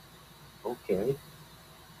 Okay.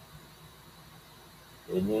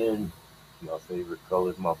 And then my favorite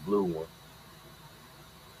color is my blue one.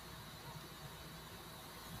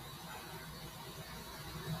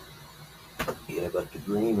 Yeah, I got the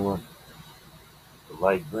green one, the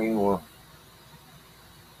light green one.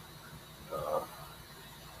 Uh,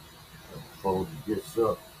 folded this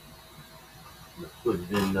up. Put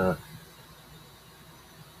it in.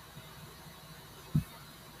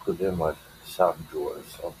 Put it in my sock drawer or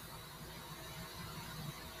something.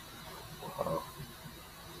 Uh,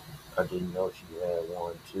 I didn't know she had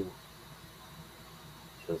one too,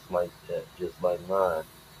 just like that, just like mine.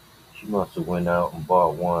 She must have went out and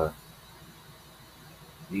bought one.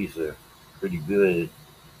 These are pretty good.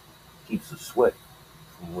 Keeps the sweat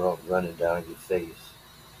from running down your face.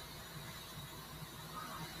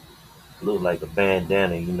 Look like a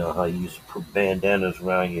bandana. You know how you used to put bandanas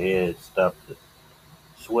around your head, stop the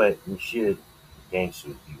sweat and shit.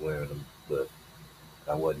 Gangsters be wearing them, but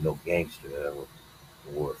I wasn't no gangster.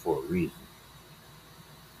 I wore it for a reason.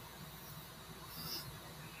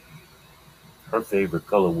 Her favorite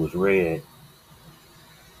color was red.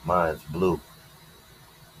 Mine's blue.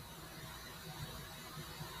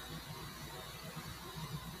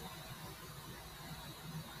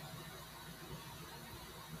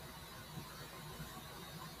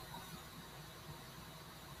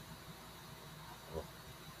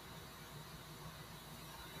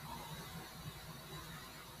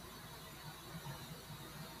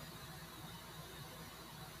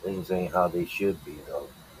 things ain't how they should be, though.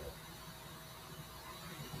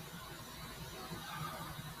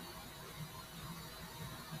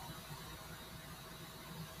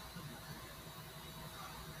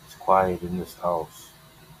 It's quiet in this house.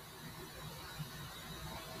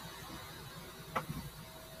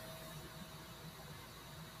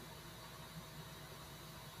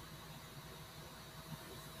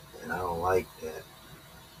 And I don't like that.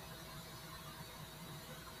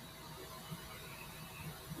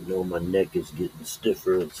 My neck is getting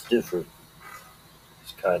stiffer and stiffer.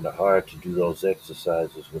 It's kind of hard to do those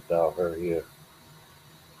exercises without her here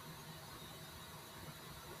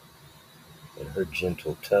and her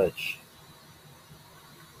gentle touch.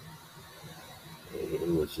 It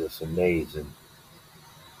was just amazing.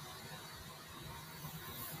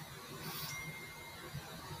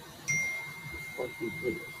 What is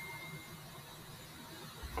this?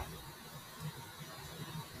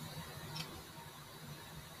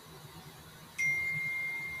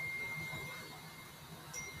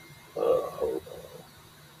 Hold on.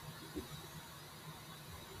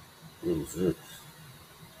 What is this?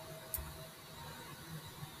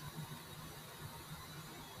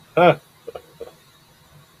 Huh?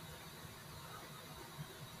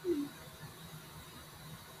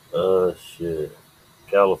 Shit.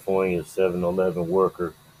 California 7-Eleven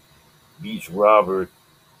worker beats robber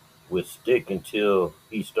with stick until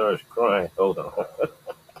he starts crying. Hold on.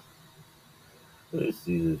 Let's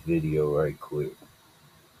see this video right quick.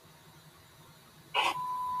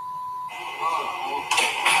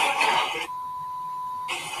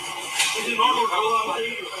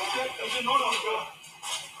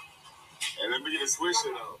 Hey, let me get a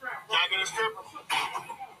swisher though. Can I get a stripper?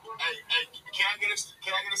 Hey, can I get a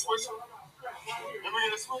swisher? Let me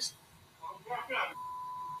get a swisher.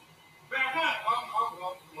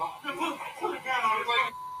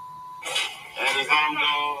 And it's let him go.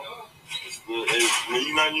 It's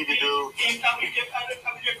nothing you can do.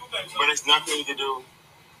 But it's nothing you can do.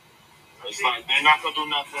 It's like they're not gonna do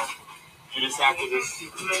nothing. You just have to just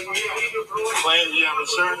claim you have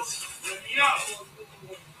insurance.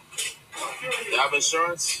 You have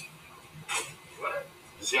insurance?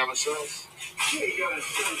 Does he have insurance?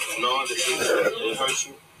 No, it hurts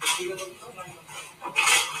you.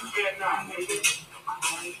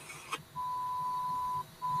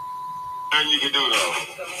 Nothing you can do though.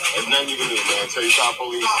 There's nothing you can do, man. Until you call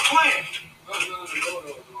police.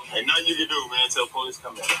 Ain't nothing you can do, man, until police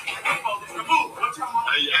come in. Hey, no, I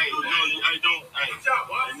don't. Hey,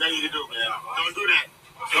 ain't nothing you can do, man. Don't do that.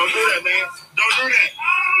 Don't do that, man. Don't do that.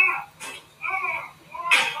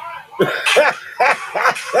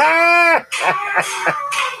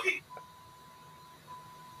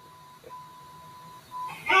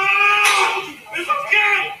 It's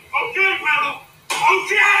okay. Okay, brother.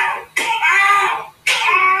 Okay.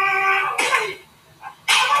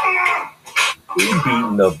 He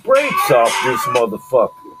beating the brakes off this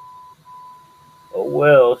motherfucker. Oh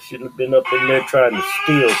well, shouldn't have been up in there trying to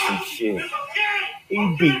steal some shit.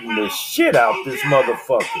 He beating the shit out this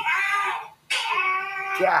motherfucker.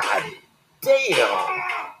 God damn.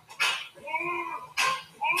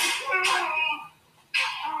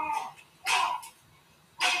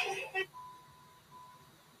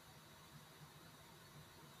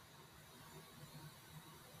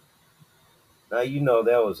 Now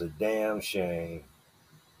that was a damn shame.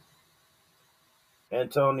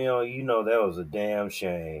 Antonio, that was a damn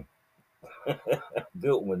shame.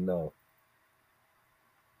 Good one though.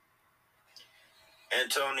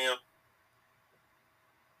 Antonio.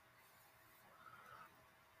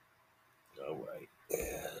 All right.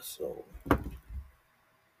 Yeah, so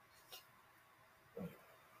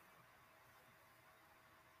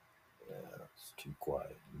it's too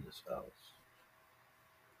quiet in this house.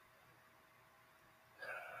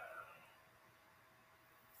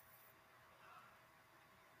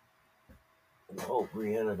 I hope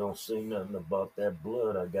Brianna don't say nothing about that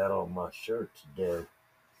blood I got on my shirt today.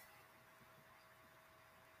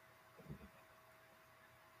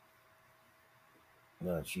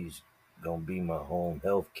 Now she's gonna be my home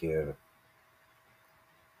health care.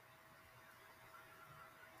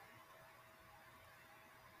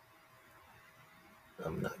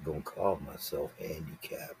 I'm not gonna call myself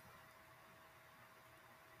handicapped.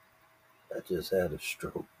 I just had a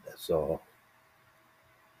stroke, that's all.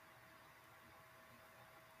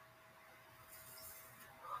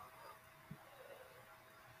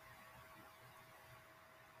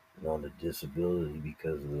 I'm on a disability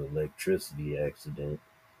because of the electricity accident.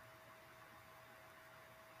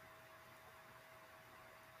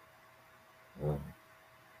 I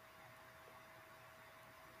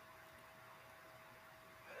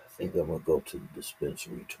think I'm gonna go to the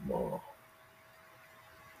dispensary tomorrow.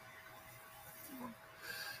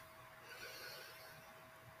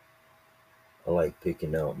 I like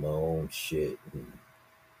picking out my own shit and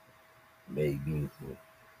maybe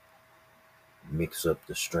mix up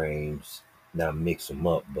the strains. Not mix them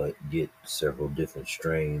up, but get several different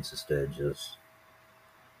strains instead of just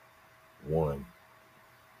one.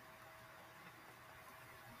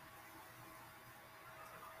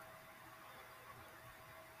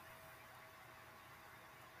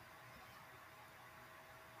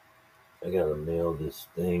 I gotta mail this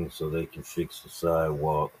thing so they can fix the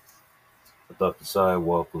sidewalk. I thought the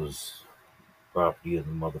sidewalk was property of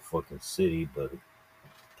the motherfucking city, but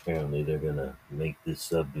apparently they're gonna make this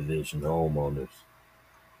subdivision homeowners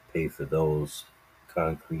pay for those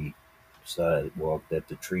concrete sidewalk that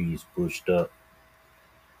the trees pushed up.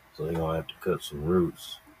 So they're gonna have to cut some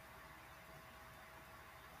roots.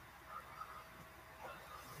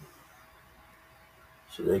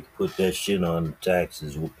 So they can put that shit on the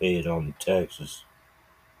taxes. We'll pay it on the taxes.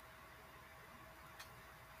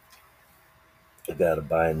 I gotta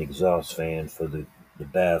buy an exhaust fan for the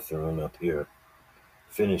bathroom up here.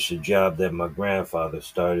 Finish the job that my grandfather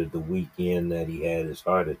started the weekend that he had his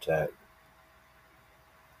heart attack.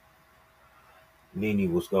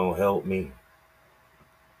 Nene was gonna help me.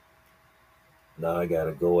 Now I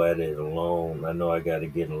gotta go at it alone. I know I gotta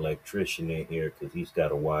get an electrician in here because he's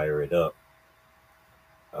gotta wire it up.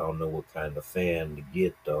 I don't know what kind of fan to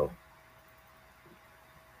get though.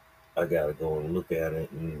 I gotta go and look at it,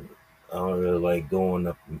 and I don't really like going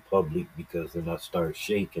up in public because then I start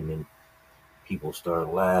shaking and people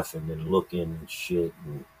start laughing and looking and shit.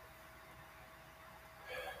 And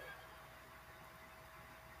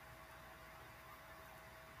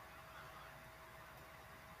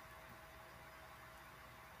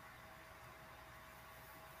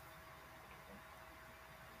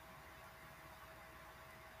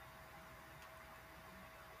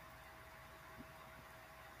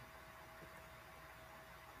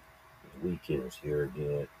weekends here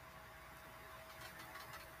again.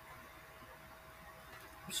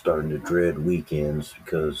 I'm starting to dread weekends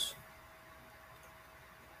because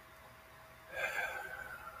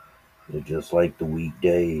they're just like the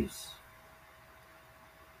weekdays.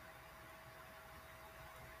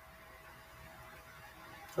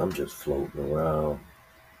 I'm just floating around.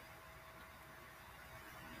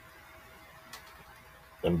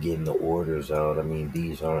 I'm getting the orders out. I mean,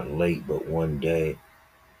 these aren't late, but one day.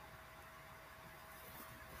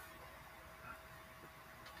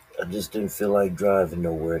 I just didn't feel like driving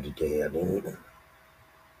nowhere today. I didn't.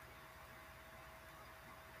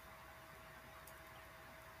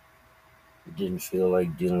 Didn't feel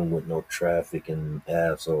like dealing with no traffic and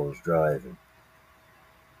assholes driving.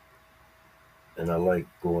 And I like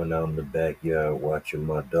going out in the backyard watching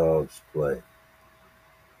my dogs play.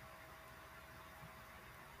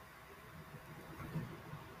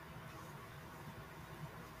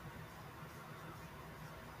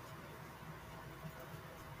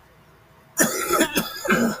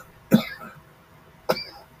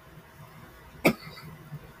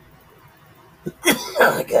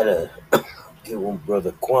 I gotta get one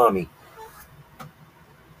brother Kwame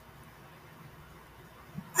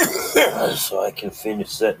so I can finish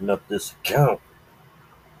setting up this account.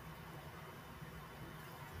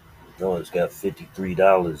 No, it's got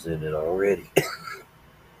 $53 in it already.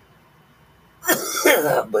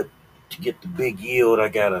 But to get the big yield, I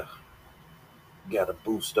gotta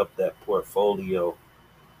boost up that portfolio.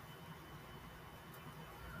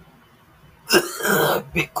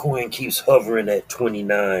 Bitcoin keeps hovering at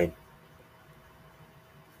 29.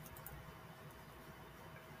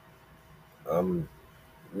 I'm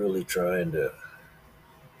really I'm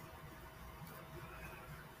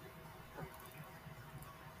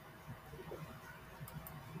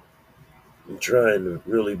trying to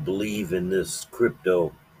really believe in this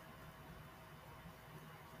crypto.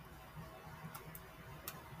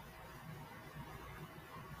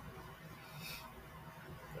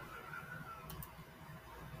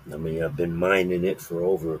 I mean, I've been mining it for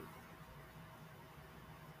over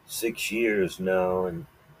 6 years now, and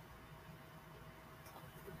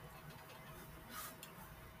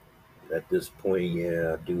at this point,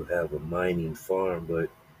 yeah, I do have a mining farm, but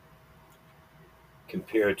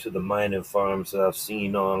compared to the mining farms I've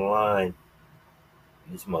seen online,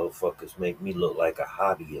 these motherfuckers make me look like a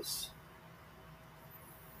hobbyist.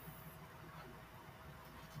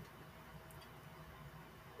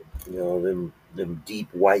 You know, them deep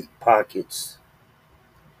white pockets.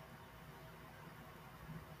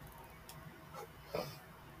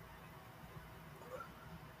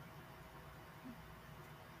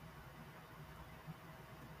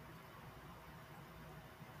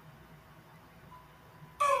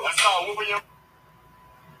 Whooping your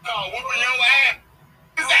ass.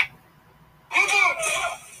 Is that?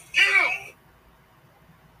 Get him.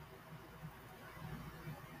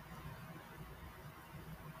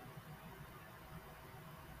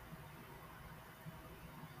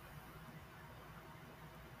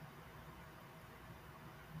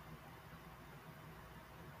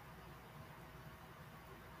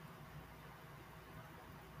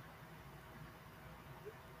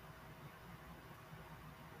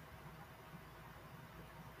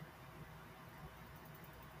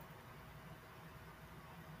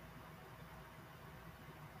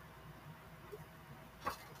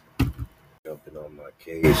 Jumping on my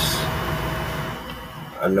case.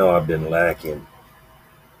 I know I've been lacking.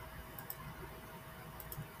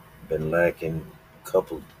 A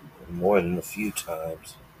couple, more than a few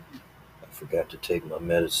times. I forgot to take my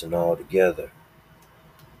medicine altogether.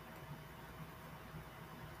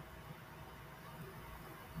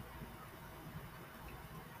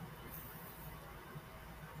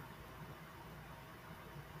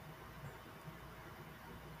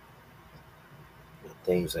 But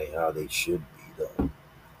things ain't how they should be, though.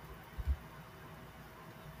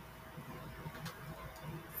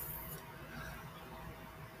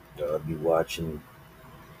 I'll be watching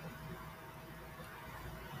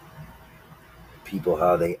people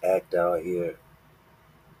how they act out here,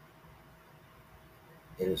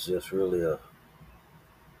 and it's just really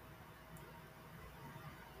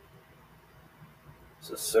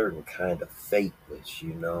it's a certain kind of fakeness,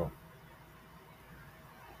 you know.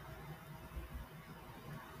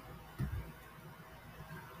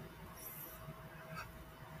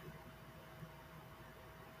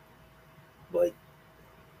 Like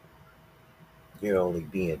you're only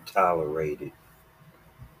being tolerated.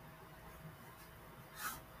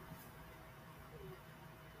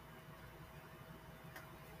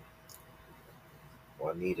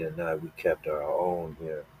 Juanita and I, we kept our own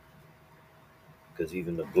here, because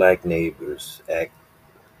even the black neighbors act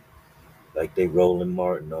like they Roland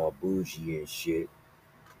Martin, all bougie and shit.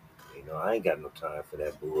 You know, I ain't got no time for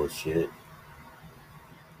that bullshit.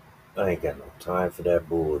 I ain't got no time for that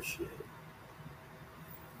bullshit.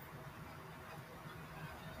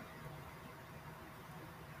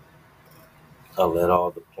 I let all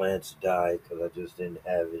the plants die because I just didn't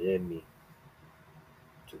have it in me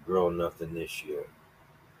to grow nothing this year.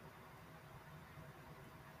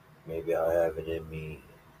 Maybe I'll have it in me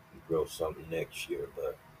to grow something next year,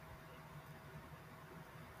 but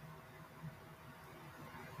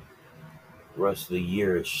the rest of the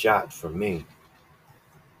year is shot for me.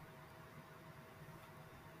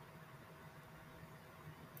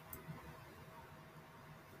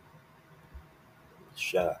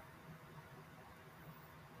 Shot.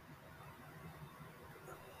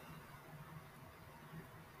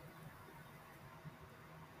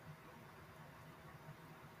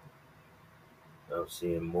 I'm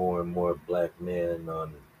seeing more and more black men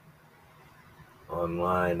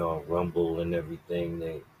online on Rumble and everything.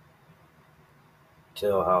 They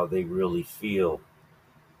tell how they really feel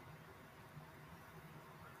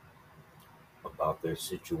about their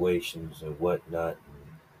situations and whatnot.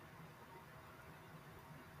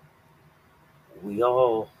 We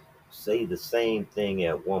all say the same thing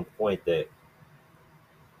at one point, that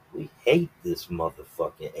we hate this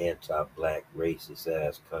motherfucking anti-black racist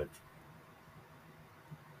ass country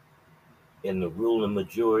and the ruling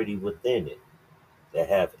majority within it that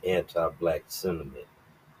have anti-black sentiment,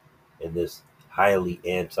 and this highly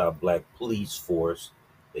anti-black police force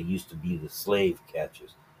that used to be the slave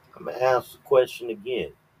catchers. I'm gonna ask the question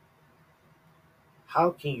again. How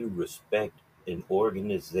can you respect an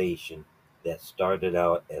organization that started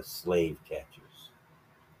out as slave catchers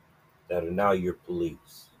that are now your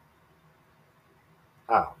police?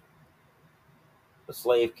 How? The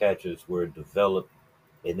slave catchers were developed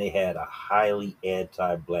and they had a highly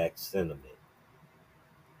anti-black sentiment.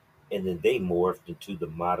 And then they morphed into the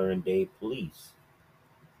modern day police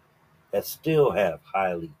that still have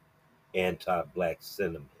highly anti-black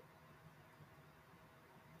sentiment.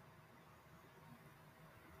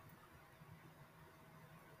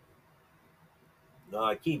 Now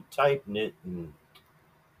I keep typing it, and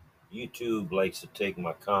YouTube likes to take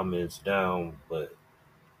my comments down, but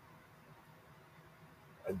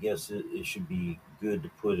I guess it should be good to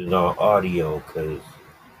put it on audio because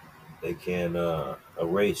they can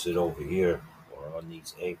erase it over here or on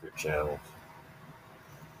these anchor channels.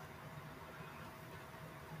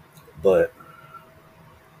 But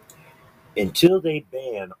until they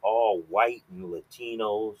ban all white and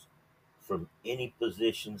Latinos from any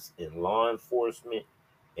positions in law enforcement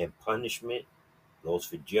and punishment, goes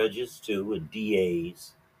for judges too and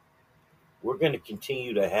DAs, we're going to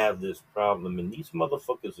continue to have this problem, and these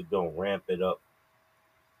motherfuckers are going to ramp it up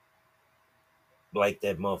like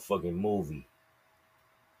that motherfucking movie,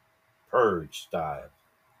 Purge style.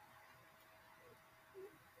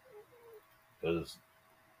 Because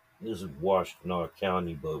this is Washington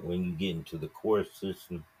County, but when you get into the court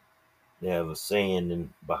system, they have a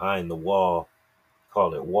saying behind the wall,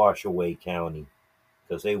 call it Wash Away County,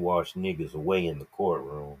 because they wash niggas away in the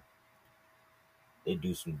courtroom. They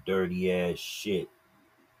do some dirty ass shit,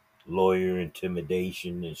 lawyer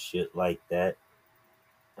intimidation and shit like that.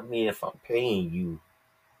 I mean, if I'm paying you,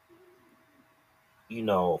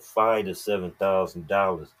 $5,000 to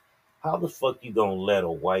 $7,000, how the fuck you gonna let a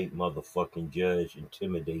white motherfucking judge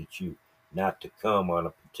intimidate you not to come on a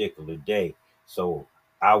particular day? So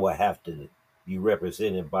I would have to be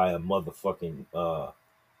represented by a motherfucking a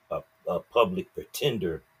public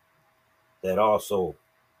pretender that also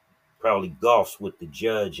probably golfs with the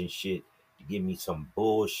judge and shit to give me some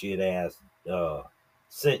bullshit ass uh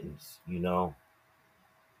sentence.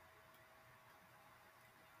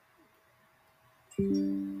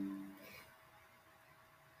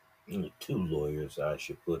 Two lawyers I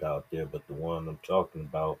should put out there, but the one I'm talking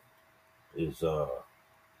about is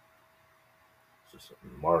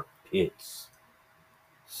Mark Pitts,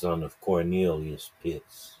 son of Cornelius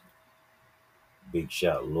Pitts, big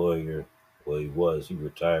shot lawyer. Well, he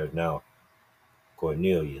retired now.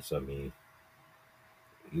 Cornelius, I mean,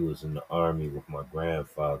 he was in the army with my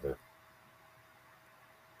grandfather,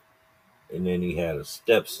 and then he had a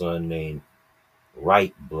stepson named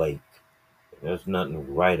Wright Blake. There's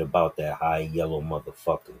nothing right about that high yellow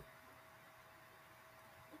motherfucker.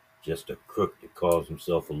 Just a crook that calls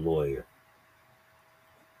himself a lawyer.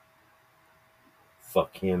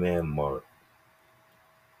 Fuck him and Mark.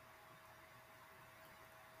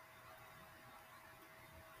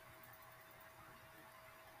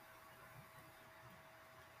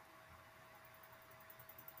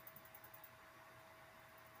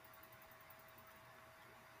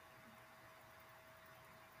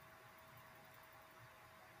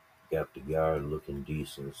 Got the yard looking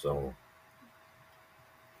decent, so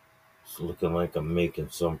it's looking like I'm making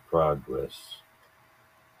some progress.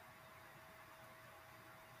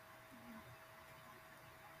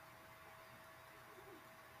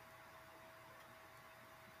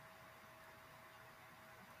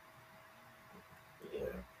 Yeah.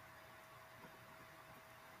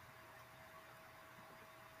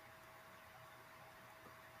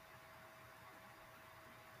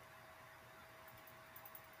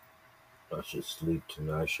 I should sleep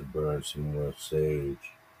tonight. I should burn some more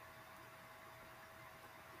sage.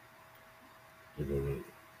 Get any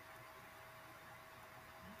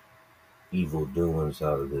evil doings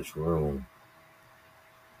out of this room.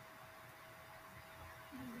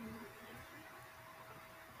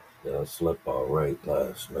 Yeah, I slept all right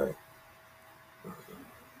last night.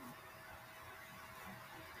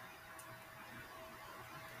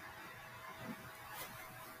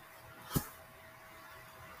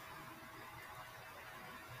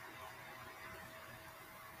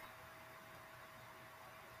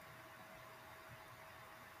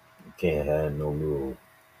 Can't have no little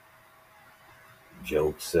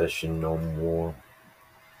joke session no more.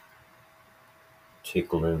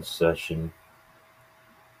 Tickling session.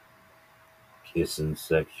 Kissing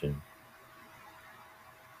section.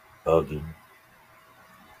 Hugging.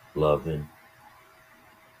 Loving.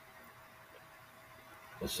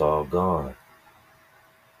 It's all gone.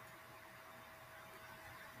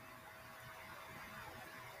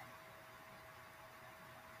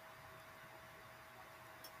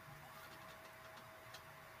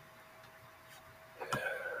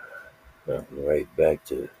 I'm right back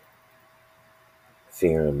to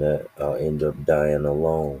fearing that I'll end up dying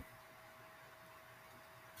alone.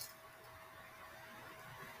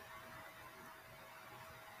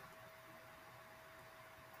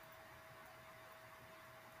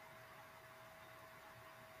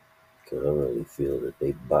 Because I really feel that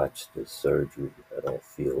they botched the surgery. I don't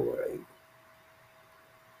feel right.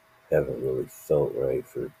 Haven't really felt right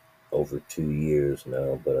for over 2 years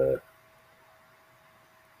now, but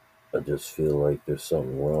I just feel like there's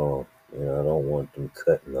something wrong. I don't want them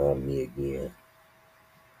cutting on me again.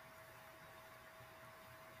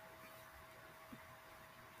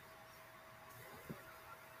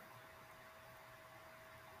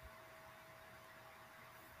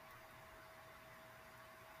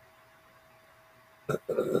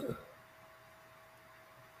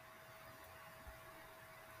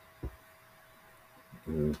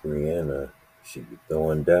 Brianna, she be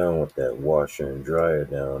throwing down with that washer and dryer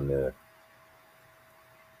down there.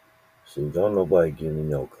 See, don't nobody give me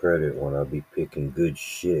no credit when I be picking good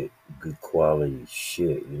shit, good quality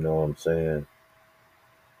shit. You know what I'm saying?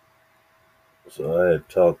 So I had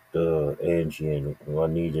talked Angie and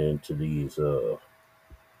Juanita into these, the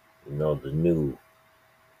new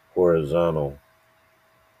horizontal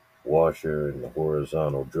washer and the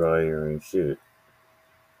horizontal dryer and shit.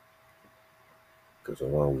 Cause the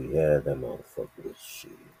one we had, that motherfucker was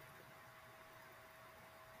shit.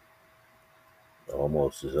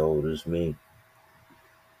 Almost as old as me.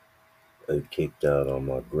 They kicked out on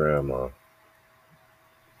my grandma.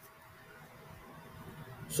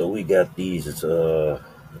 So we got these new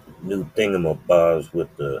thingamabobs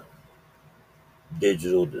with the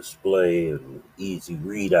digital display and easy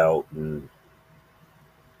readout, and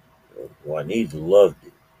Juanita loved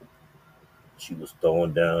it. She was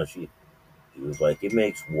throwing down. She was like, it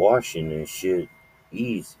makes washing and shit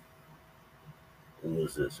easy. Who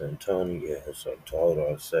was this, Antonio? Yeah, so hold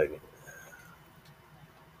on a second.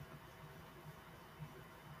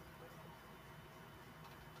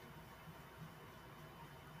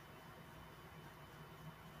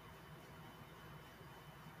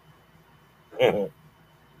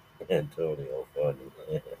 Antonio, funny.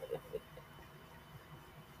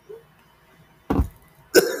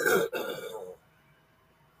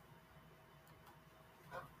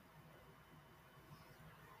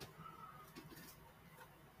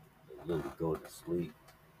 Lily go to sleep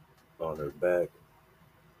on her back.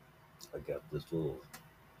 I got this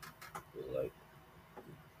like,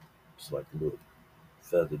 it's like a little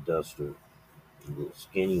feather duster, a little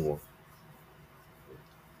skinny one.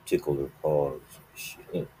 Tickle her paws. She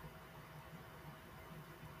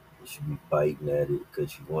be biting at it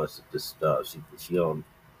because she wants it to stop. She don't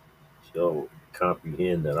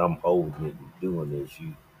comprehend that I'm holding it and doing this.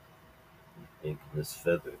 She thinking this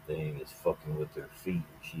feather thing is fucking with her feet.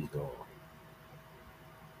 She's gonna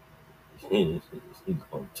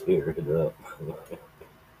tear it up.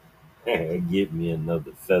 Get me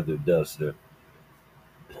another feather duster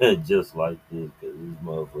just like this, because this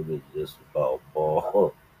motherfucker is just about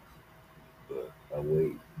ball. But I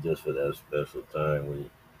wait just for that special time when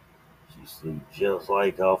she sleeps just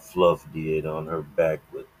like how Fluff did on her back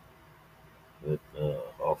with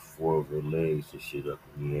all four of her legs and shit up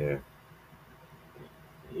in the air.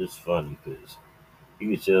 It's funny because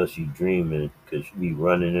you can tell she dreaming because she be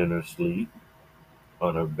running in her sleep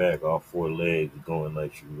on her back, all four legs going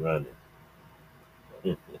like she running.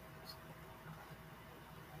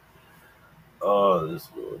 Oh, this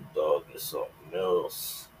little dog is something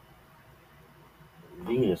else.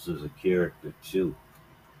 Venus is a character too,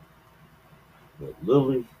 but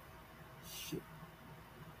Lily, shit,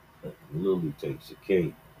 Lily takes the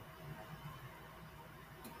cake.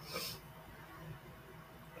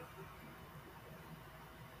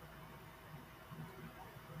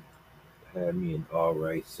 Had me an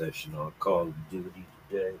alright session on Call of Duty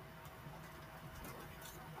today.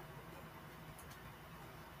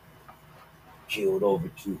 Killed over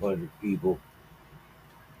 200 people.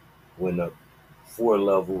 Went up 4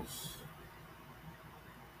 levels.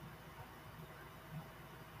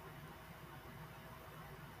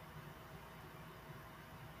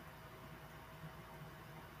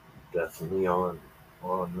 Definitely on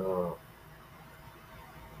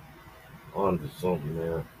to something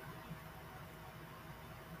there.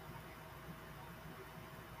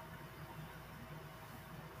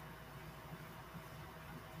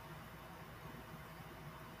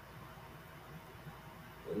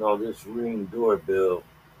 And on this Ring doorbell,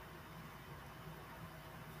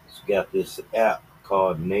 it's got this app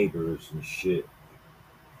called Neighbors and shit.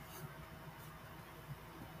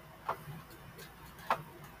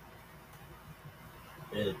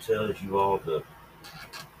 And it tells you all the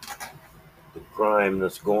crime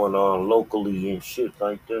that's going on locally and shit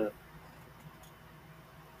like that.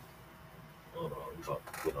 Hold on, I'm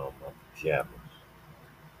about to put on my pajamas.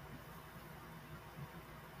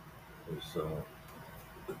 It's,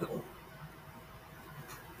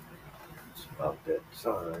 it's about that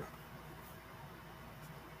time.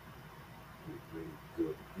 Really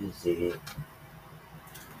good. Busy.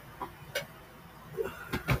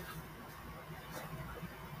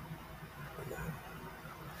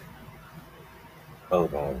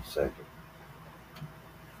 Hold on a second.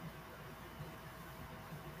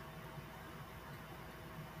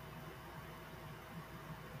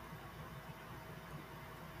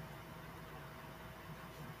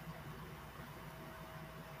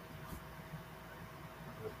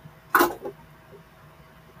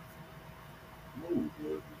 Ooh,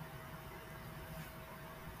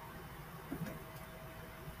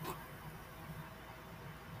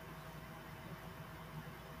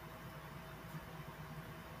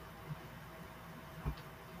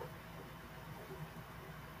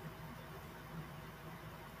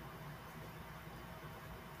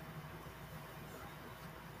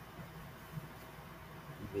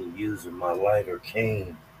 been using my lighter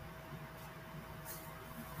cane.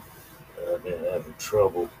 I've been having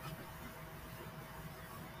trouble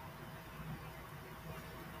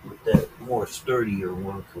with that more sturdier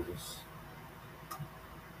one because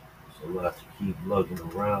it's a lot to keep lugging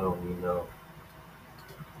around, you know.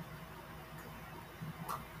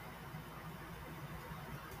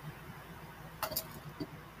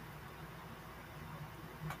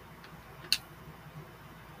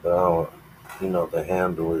 But I don't, you know, the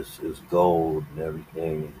handle is gold and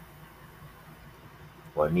everything.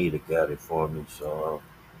 Juanita got it for me, so I'll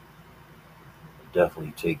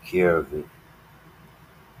definitely take care of it.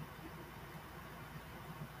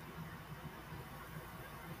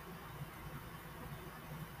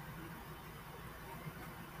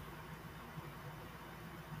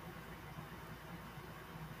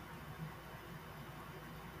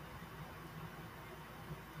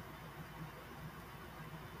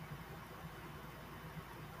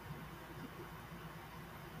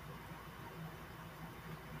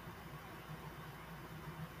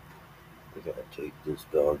 I gotta take this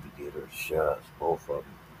dog to get her shots, both of them.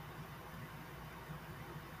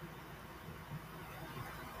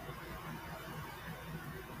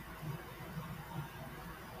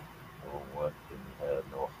 Oh, what? Didn't have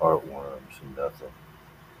no heartworms and nothing.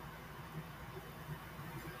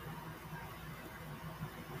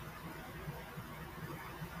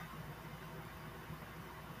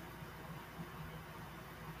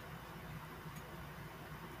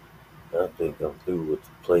 I think I'm through with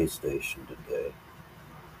the PlayStation today.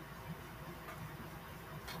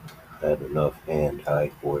 Had enough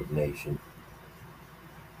hand-eye coordination.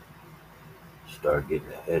 Start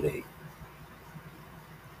getting a headache.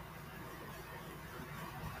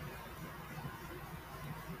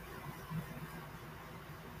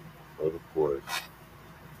 But of course,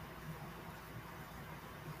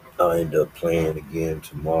 I'll end up playing again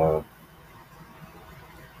tomorrow.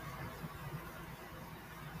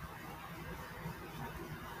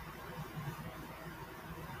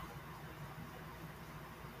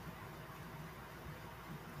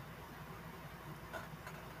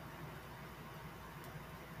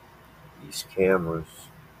 These cameras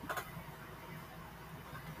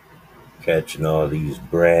catching all these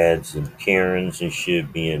Brads and Karens and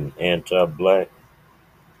shit being anti-black.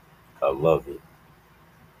 I love it.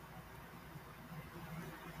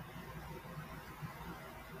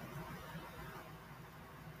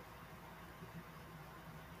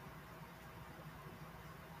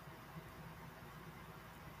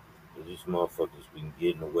 These motherfuckers been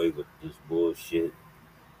getting away with this bullshit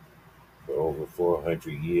for over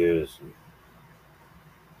 400 years. And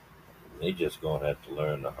they just gonna have to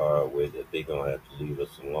learn the hard way that they gonna have to leave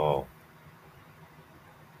us alone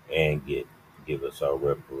and give us our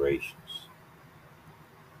reparations.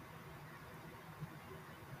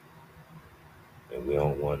 And we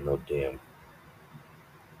don't want no damn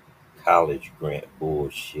college grant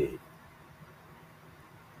bullshit.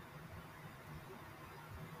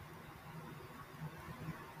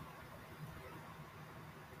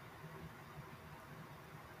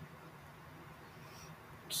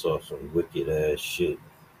 Saw some wicked ass shit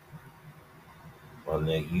on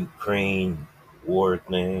that Ukraine war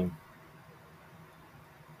thing.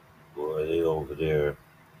 Boy, they over there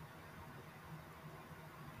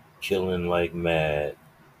killing like mad.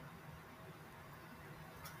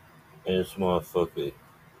 And this motherfucker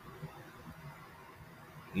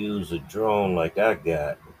used a drone like I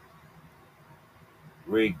got,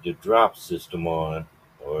 rigged the drop system on,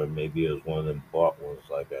 or maybe it was one of them bought ones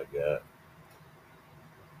like I got,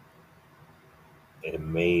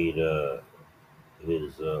 and made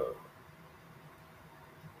his I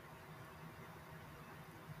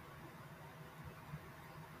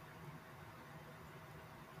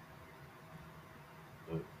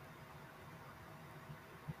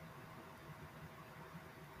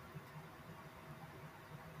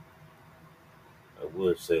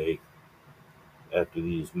would say after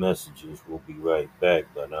these messages we'll be right back,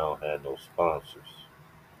 but I don't have no sponsors.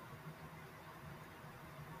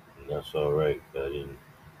 And that's alright. I didn't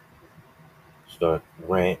start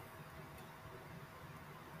rant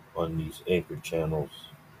on these anchor channels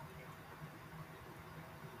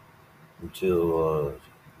until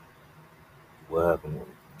what happened with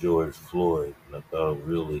George Floyd, and I thought it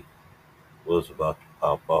really was about to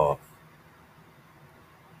pop off.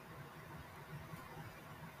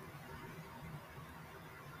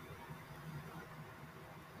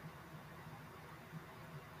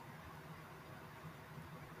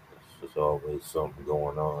 There's always something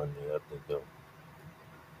going on there. I think I'm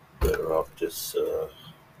better off just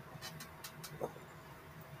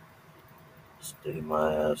stay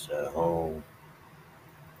my ass at home.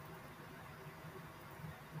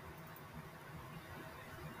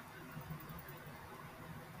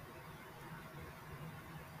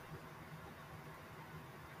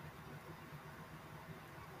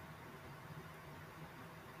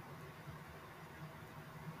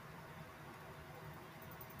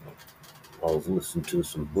 I was listening to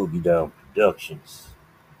some Boogie Down Productions.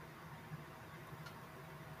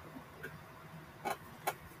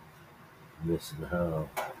 Listen how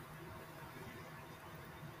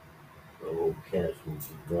the old cats will be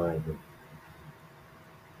grinding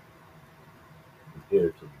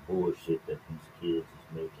compared to the bullshit that these kids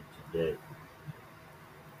is making today.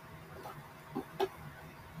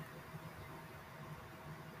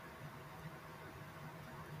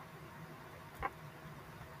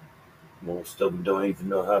 Most of them don't even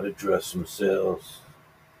know how to dress themselves.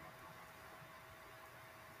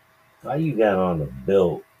 How you got on a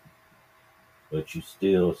belt, but you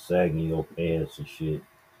still sagging your pants and shit,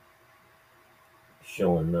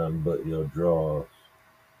 showing nothing but your drawers?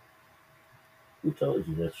 Who told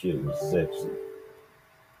you that shit was sexy?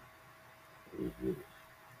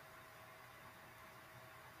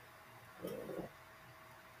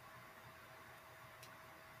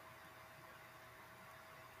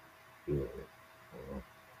 Yeah, well,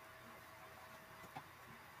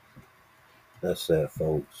 that's that,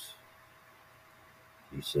 folks.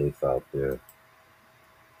 Be safe out there.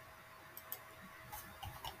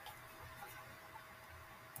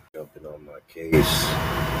 Jumping on my case.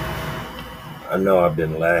 I know I've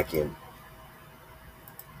been lacking.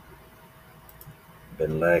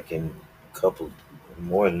 Been lacking a couple,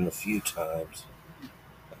 more than a few times.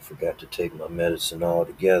 I forgot to take my medicine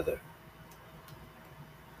altogether.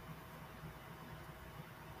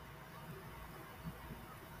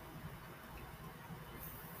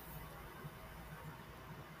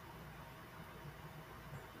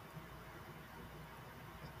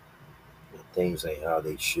 But things ain't how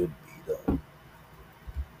they should be, though.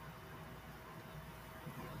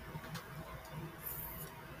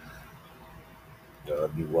 I'll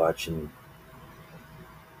be watching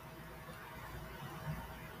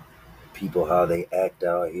people how they act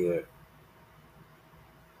out here,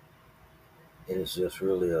 and it's just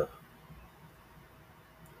really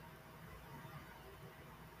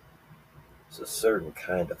it's a certain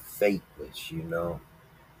kind of fakeness, you know.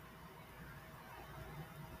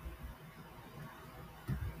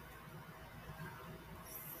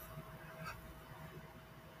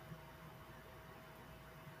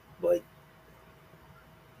 Like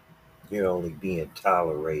you're only being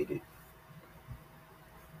tolerated.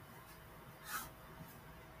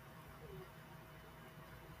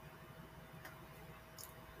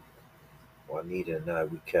 Juanita and I,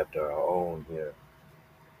 we kept our own here,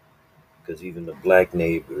 because even the black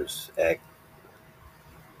neighbors act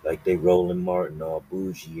like they Roland Martin, all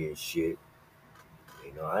bougie and shit.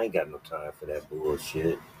 You know, I ain't got no time for that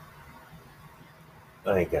bullshit.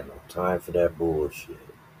 I ain't got no time for that bullshit.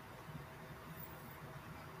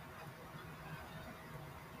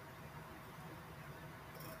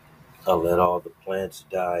 I let all the plants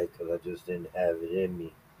die because I just didn't have it in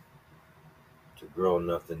me to grow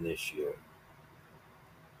nothing this year.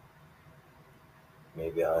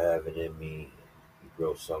 Maybe I'll have it in me to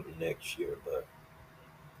grow something next year, but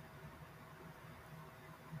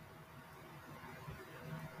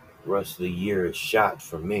the rest of the year is shot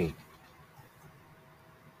for me.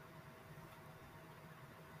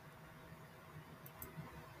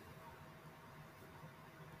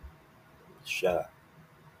 Shot.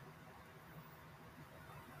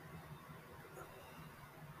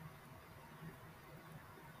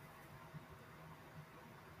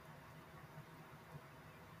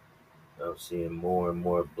 I'm seeing more and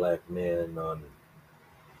more black men on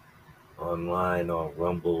online on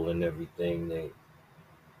Rumble and everything. They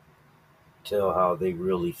tell how they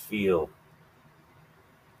really feel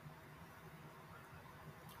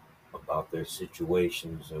about their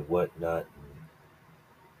situations and whatnot.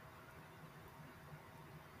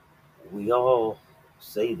 We all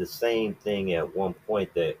say the same thing at one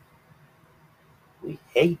point, that we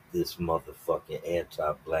hate this motherfucking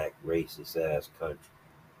anti-black racist ass country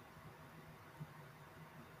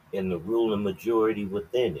and the ruling majority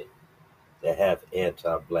within it that have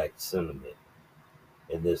anti-black sentiment,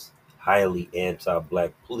 and this highly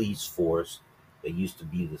anti-black police force that used to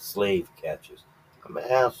be the slave catchers. I'm gonna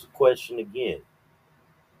ask the question again.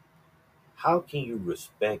 How can you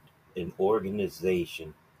respect an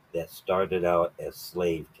organization that started out as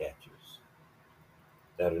slave catchers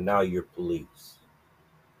that are now your police?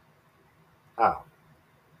 How?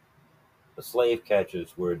 The slave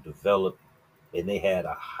catchers were developed and they had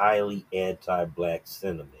a highly anti-black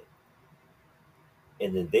sentiment.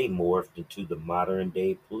 And then they morphed into the modern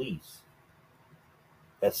day police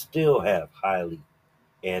that still have highly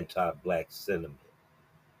anti-black sentiment.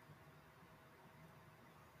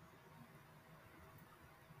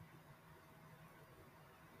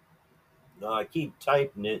 Now I keep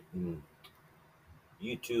typing it and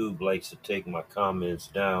YouTube likes to take my comments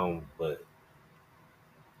down, but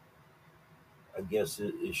I guess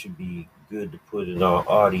it should be good to put it on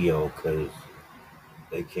audio because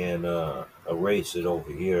they can erase it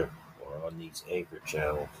over here or on these anchor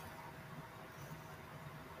channels.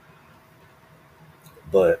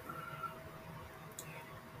 But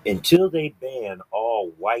until they ban all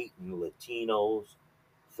white and Latinos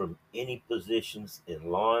from any positions in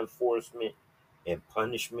law enforcement and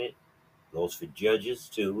punishment, goes for judges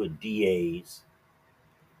too and DAs,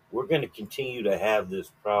 we're going to continue to have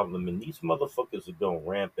this problem, and these motherfuckers are going to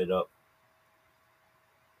ramp it up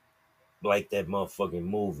like that motherfucking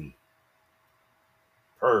movie,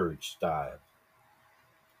 Purge style.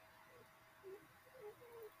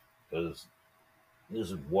 Because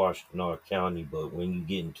this is Washington County, but when you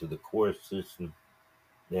get into the court system,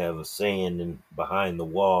 they have a saying behind the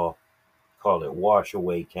wall, call it Wash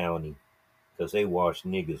Away County, because they wash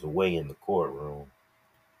niggas away in the courtroom.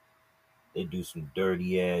 They do some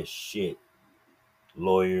dirty ass shit,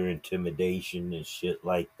 lawyer intimidation and shit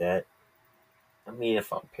like that. I mean,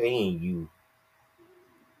 if I'm paying you,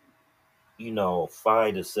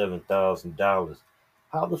 $5,000 to $7,000,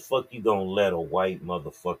 how the fuck you gonna let a white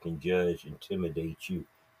motherfucking judge intimidate you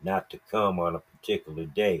not to come on a particular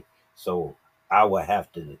day? So I would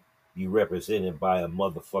have to be represented by a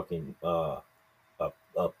motherfucking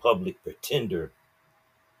a public pretender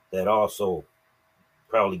that also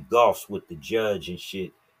probably golfs with the judge and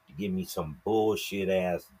shit to give me some bullshit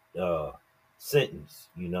ass sentence.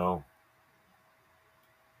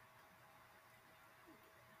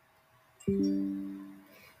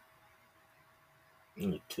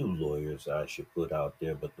 Two lawyers I should put out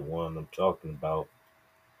there, but the one I'm talking about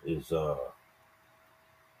is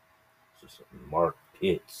Mark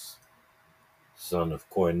Pitts, son of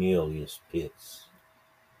Cornelius Pitts,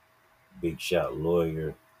 big shot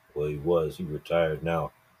lawyer. Well, he retired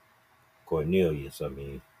now. Cornelius, I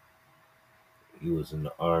mean, he was in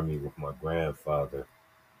the army with my grandfather.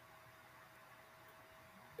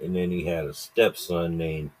 And then he had a stepson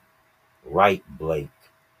named Wright Blake.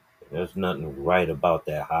 There's nothing right about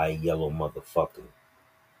that high yellow motherfucker.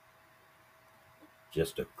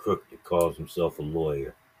 Just a crook that calls himself a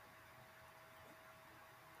lawyer.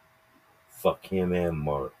 Fuck him and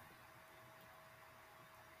Mark.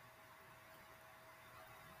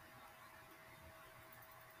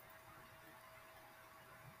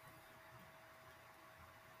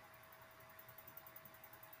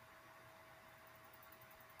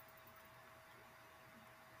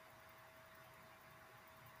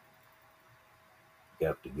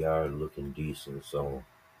 Got the yard looking decent, so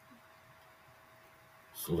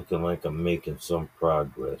it's looking like I'm making some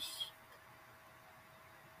progress.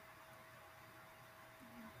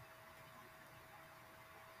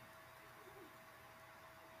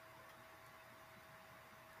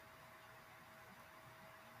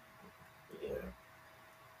 Yeah.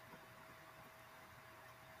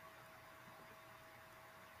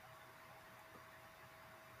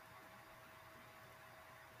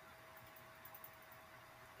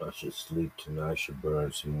 I should sleep tonight. I should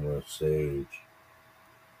burn some more sage.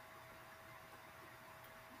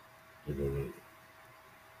 Get any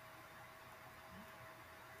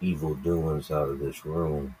evil doings out of this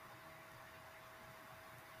room.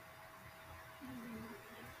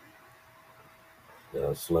 Yeah,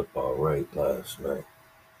 I slept all right last night.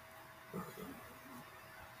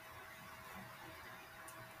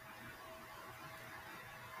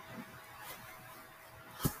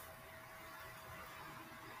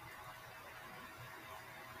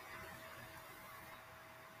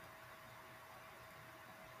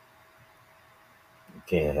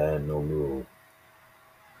 Can't have no little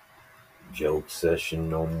joke session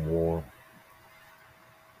no more.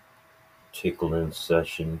 Tickling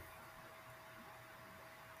session.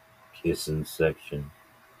 Kissing section.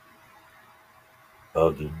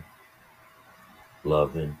 Hugging.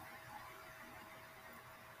 Loving.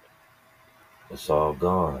 It's all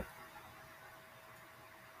gone.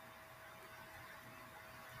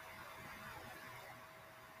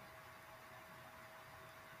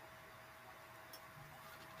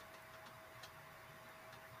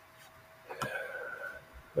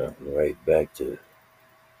 I'm right back to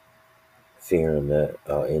fearing that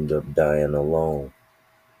I'll end up dying alone.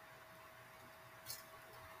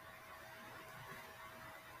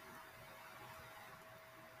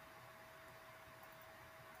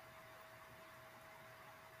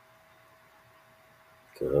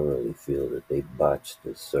 Because I really feel that they botched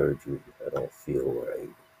the surgery. I don't feel right.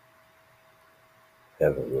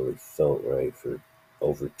 Haven't really felt right for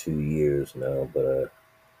over 2 years now, but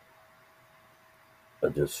I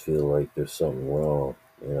just feel like there's something wrong.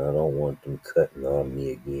 And I don't want them cutting on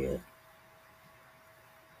me again.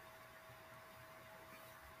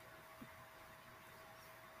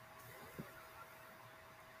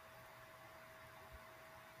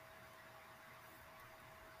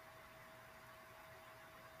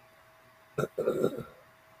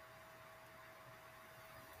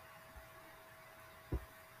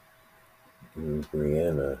 And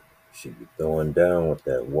Brianna, she be throwing down with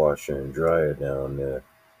that washer and dryer down there.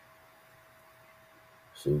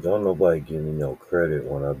 See, don't nobody give me no credit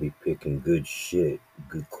when I be picking good shit,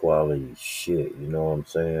 good quality shit, you know what I'm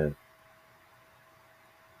saying?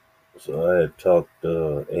 So I had talked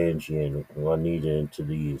Angie and Juanita into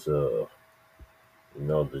these, the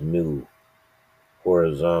new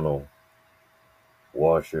horizontal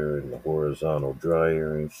washer and the horizontal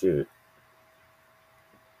dryer and shit.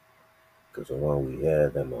 Cause the one we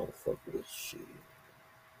had, that motherfucker was shit.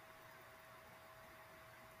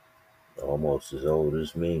 Almost as old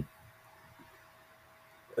as me.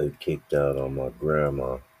 They kicked out on my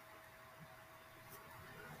grandma.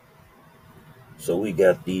 So we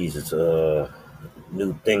got these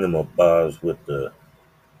new thingamabobs with the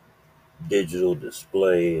digital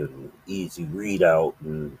display and easy readout,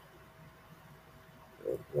 and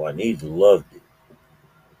Juanita loved it.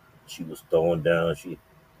 She was throwing down. She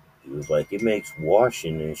was like, it makes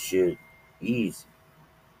washing and shit easy.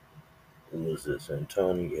 Who was this,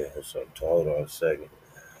 Antonio? Yes, I'm told on a second.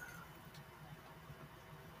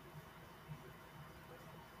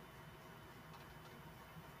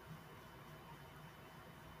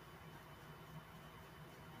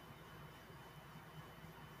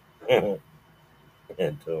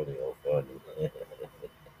 Antonio, funny.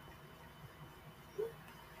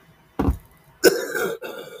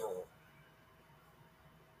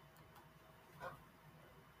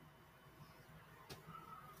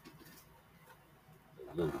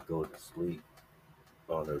 Lily go to sleep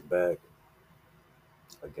on her back.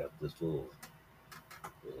 I got this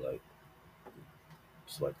like,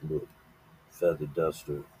 it's like a little feather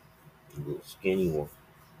duster, a little skinny one.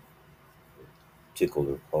 Tickle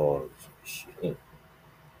her paws. She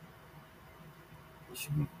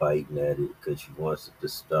be biting at it because she wants it to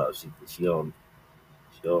stop. She don't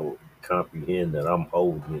comprehend that I'm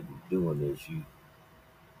holding it and doing this. She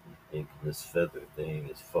thinking this feather thing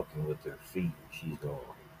is fucking with her feet. She's gonna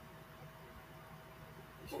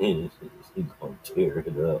tear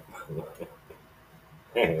it up.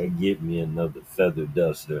 Get me another feather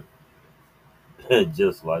duster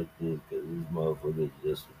just like this, because this motherfucker is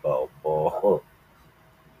just about ball.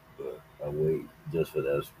 But I wait just for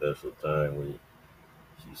that special time when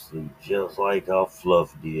she sleeps just like how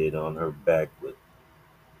Fluff did on her back with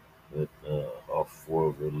all four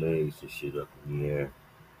of her legs and shit up in the air.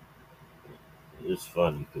 It's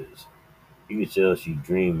funny because you can tell she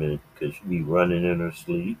dreaming because she be running in her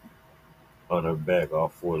sleep on her back, all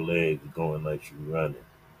four legs going like she running.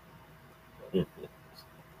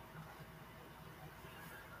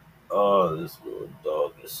 Oh, this little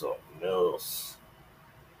dog is something else.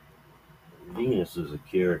 Venus is a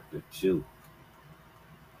character too,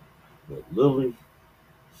 but Lily,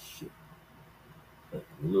 shit,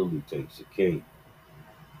 Lily takes a cake.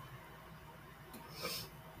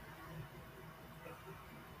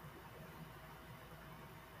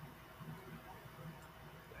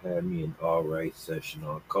 Had me an alright session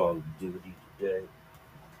on Call of Duty today.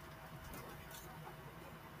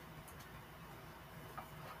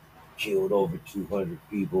 Killed over 200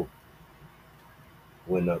 people.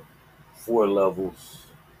 Went up 4 levels.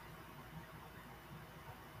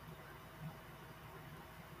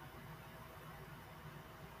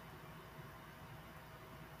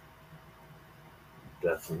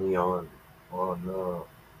 Definitely on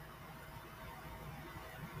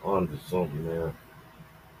to something there.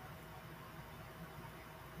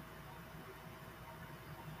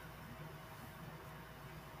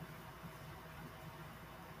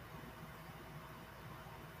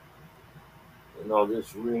 And on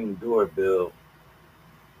this Ring doorbell,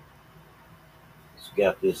 it's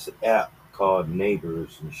got this app called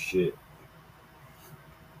Neighbors and shit.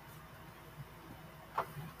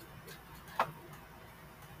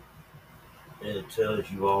 And it tells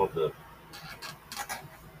you all the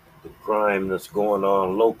crime that's going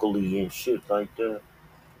on locally and shit like that.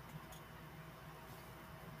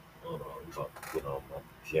 Hold on, I'm about to put on my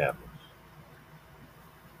pajamas.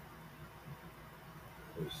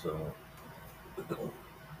 It's,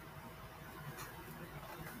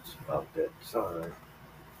 it's about that time.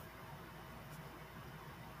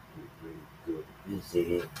 Really good.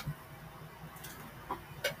 Busy.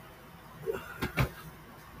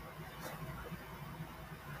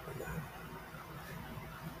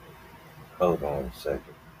 Hold on a second.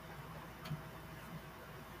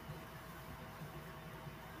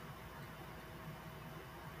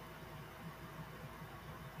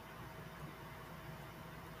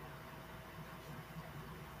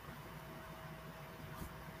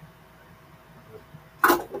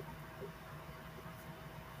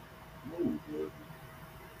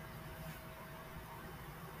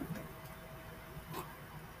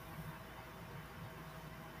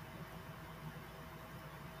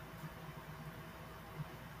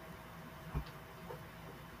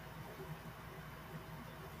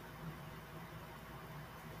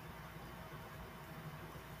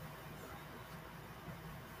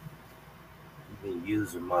 I've been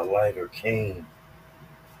using my lighter cane.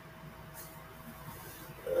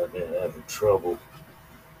 I've been having trouble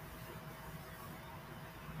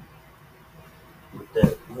with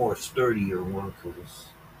that more sturdier one because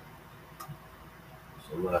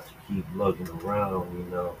it's a lot to keep lugging around, you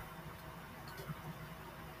know.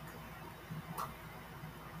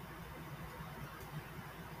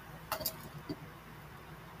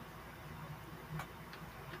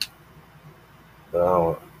 But I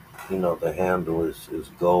don't, you know, the handle is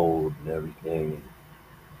gold and everything.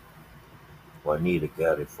 Juanita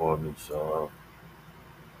got it for me, so I'll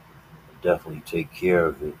definitely take care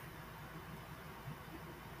of it.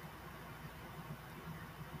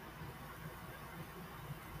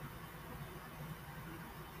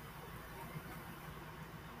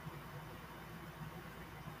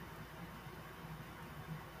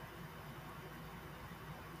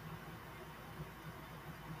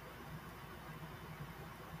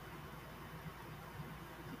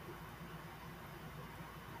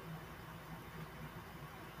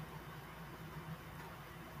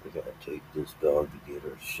 I gotta take this dog to get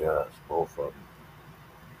her shots, both of them.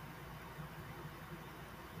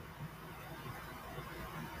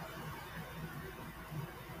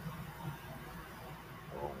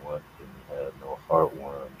 Oh, what? Didn't have no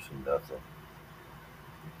heartworms and nothing.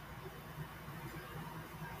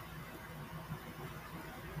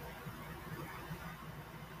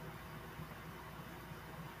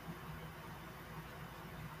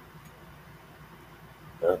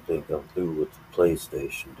 I think I'm through with the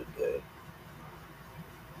PlayStation today.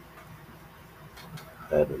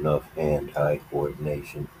 Had enough hand-eye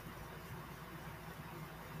coordination.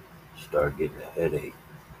 Start getting a headache.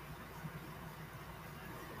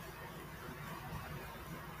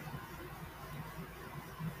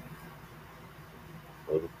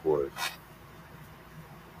 But of course,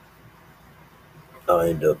 I'll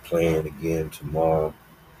end up playing again tomorrow.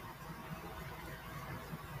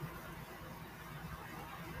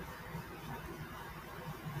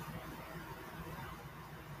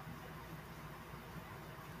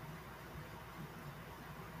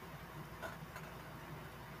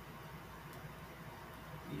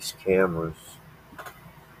 These cameras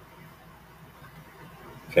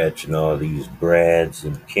catching all these Brads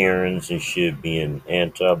and Karens and shit being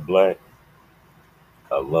anti-black.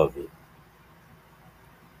 I love it.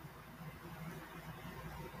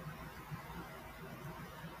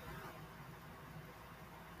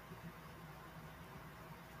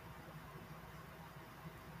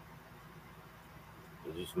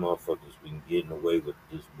 These motherfuckers been getting away with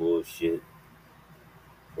this bullshit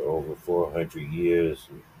for over 400 years.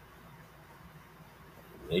 And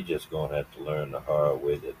they just gonna have to learn the hard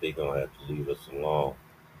way that they gonna have to leave us alone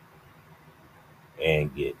and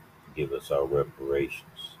give us our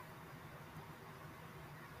reparations.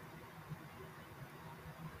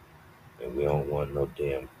 And we don't want no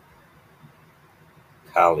damn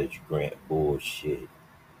college grant bullshit.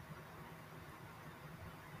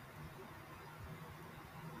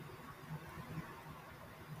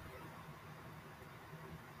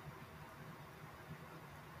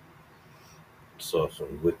 Saw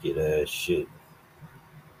some wicked ass shit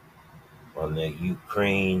on that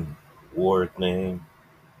Ukraine war thing.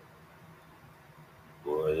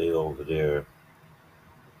 Boy, they over there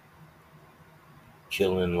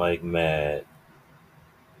killing like mad.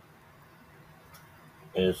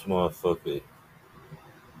 And this motherfucker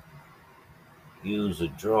used a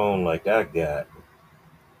drone like I got,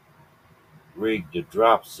 rigged the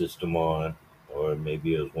drop system on, or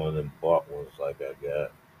maybe it was one of them bought ones like I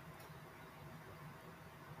got,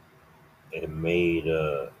 and made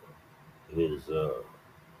his I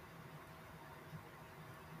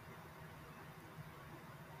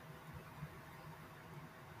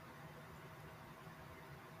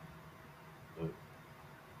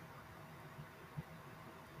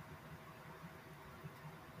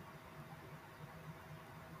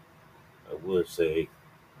would say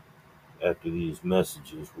after these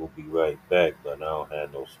messages we'll be right back, but I don't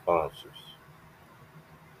have no sponsors.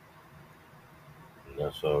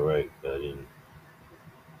 That's all right. I didn't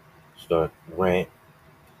start rant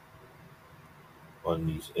on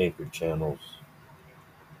these anchor channels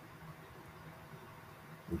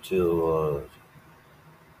until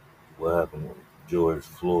what happened with George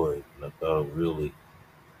Floyd, and I thought it really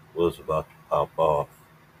was about to pop off.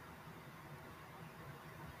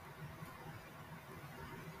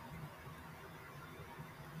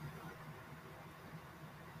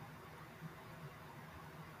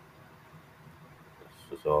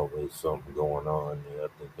 There's always something going on there. I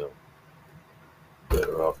think I'm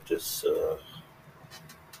better off just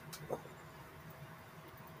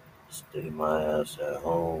stay my ass at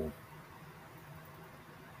home.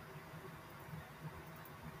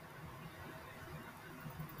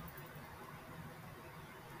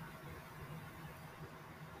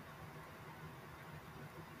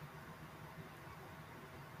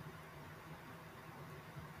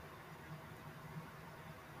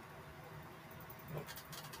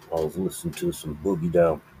 I was listening to some Boogie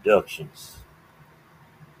Down Productions.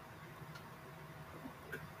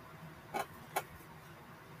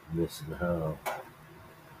 Missing how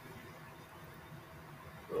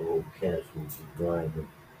the old cats will be grinding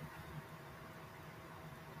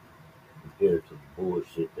compared to the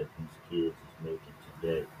bullshit that these kids is making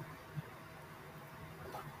today.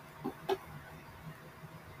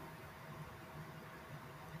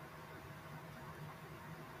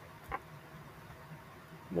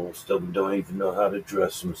 Most of them don't even know how to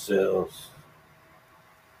dress themselves.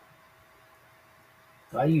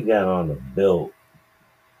 How you got on a belt,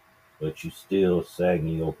 but you still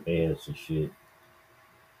sagging your pants and shit,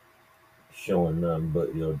 showing nothing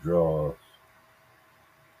but your drawers?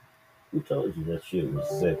 Who told you that shit was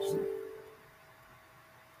sexy?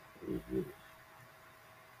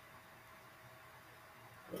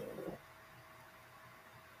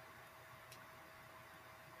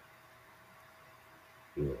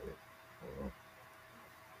 Yeah. Well,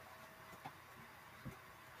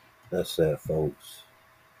 that's that, folks.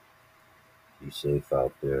 Be safe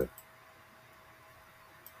out there.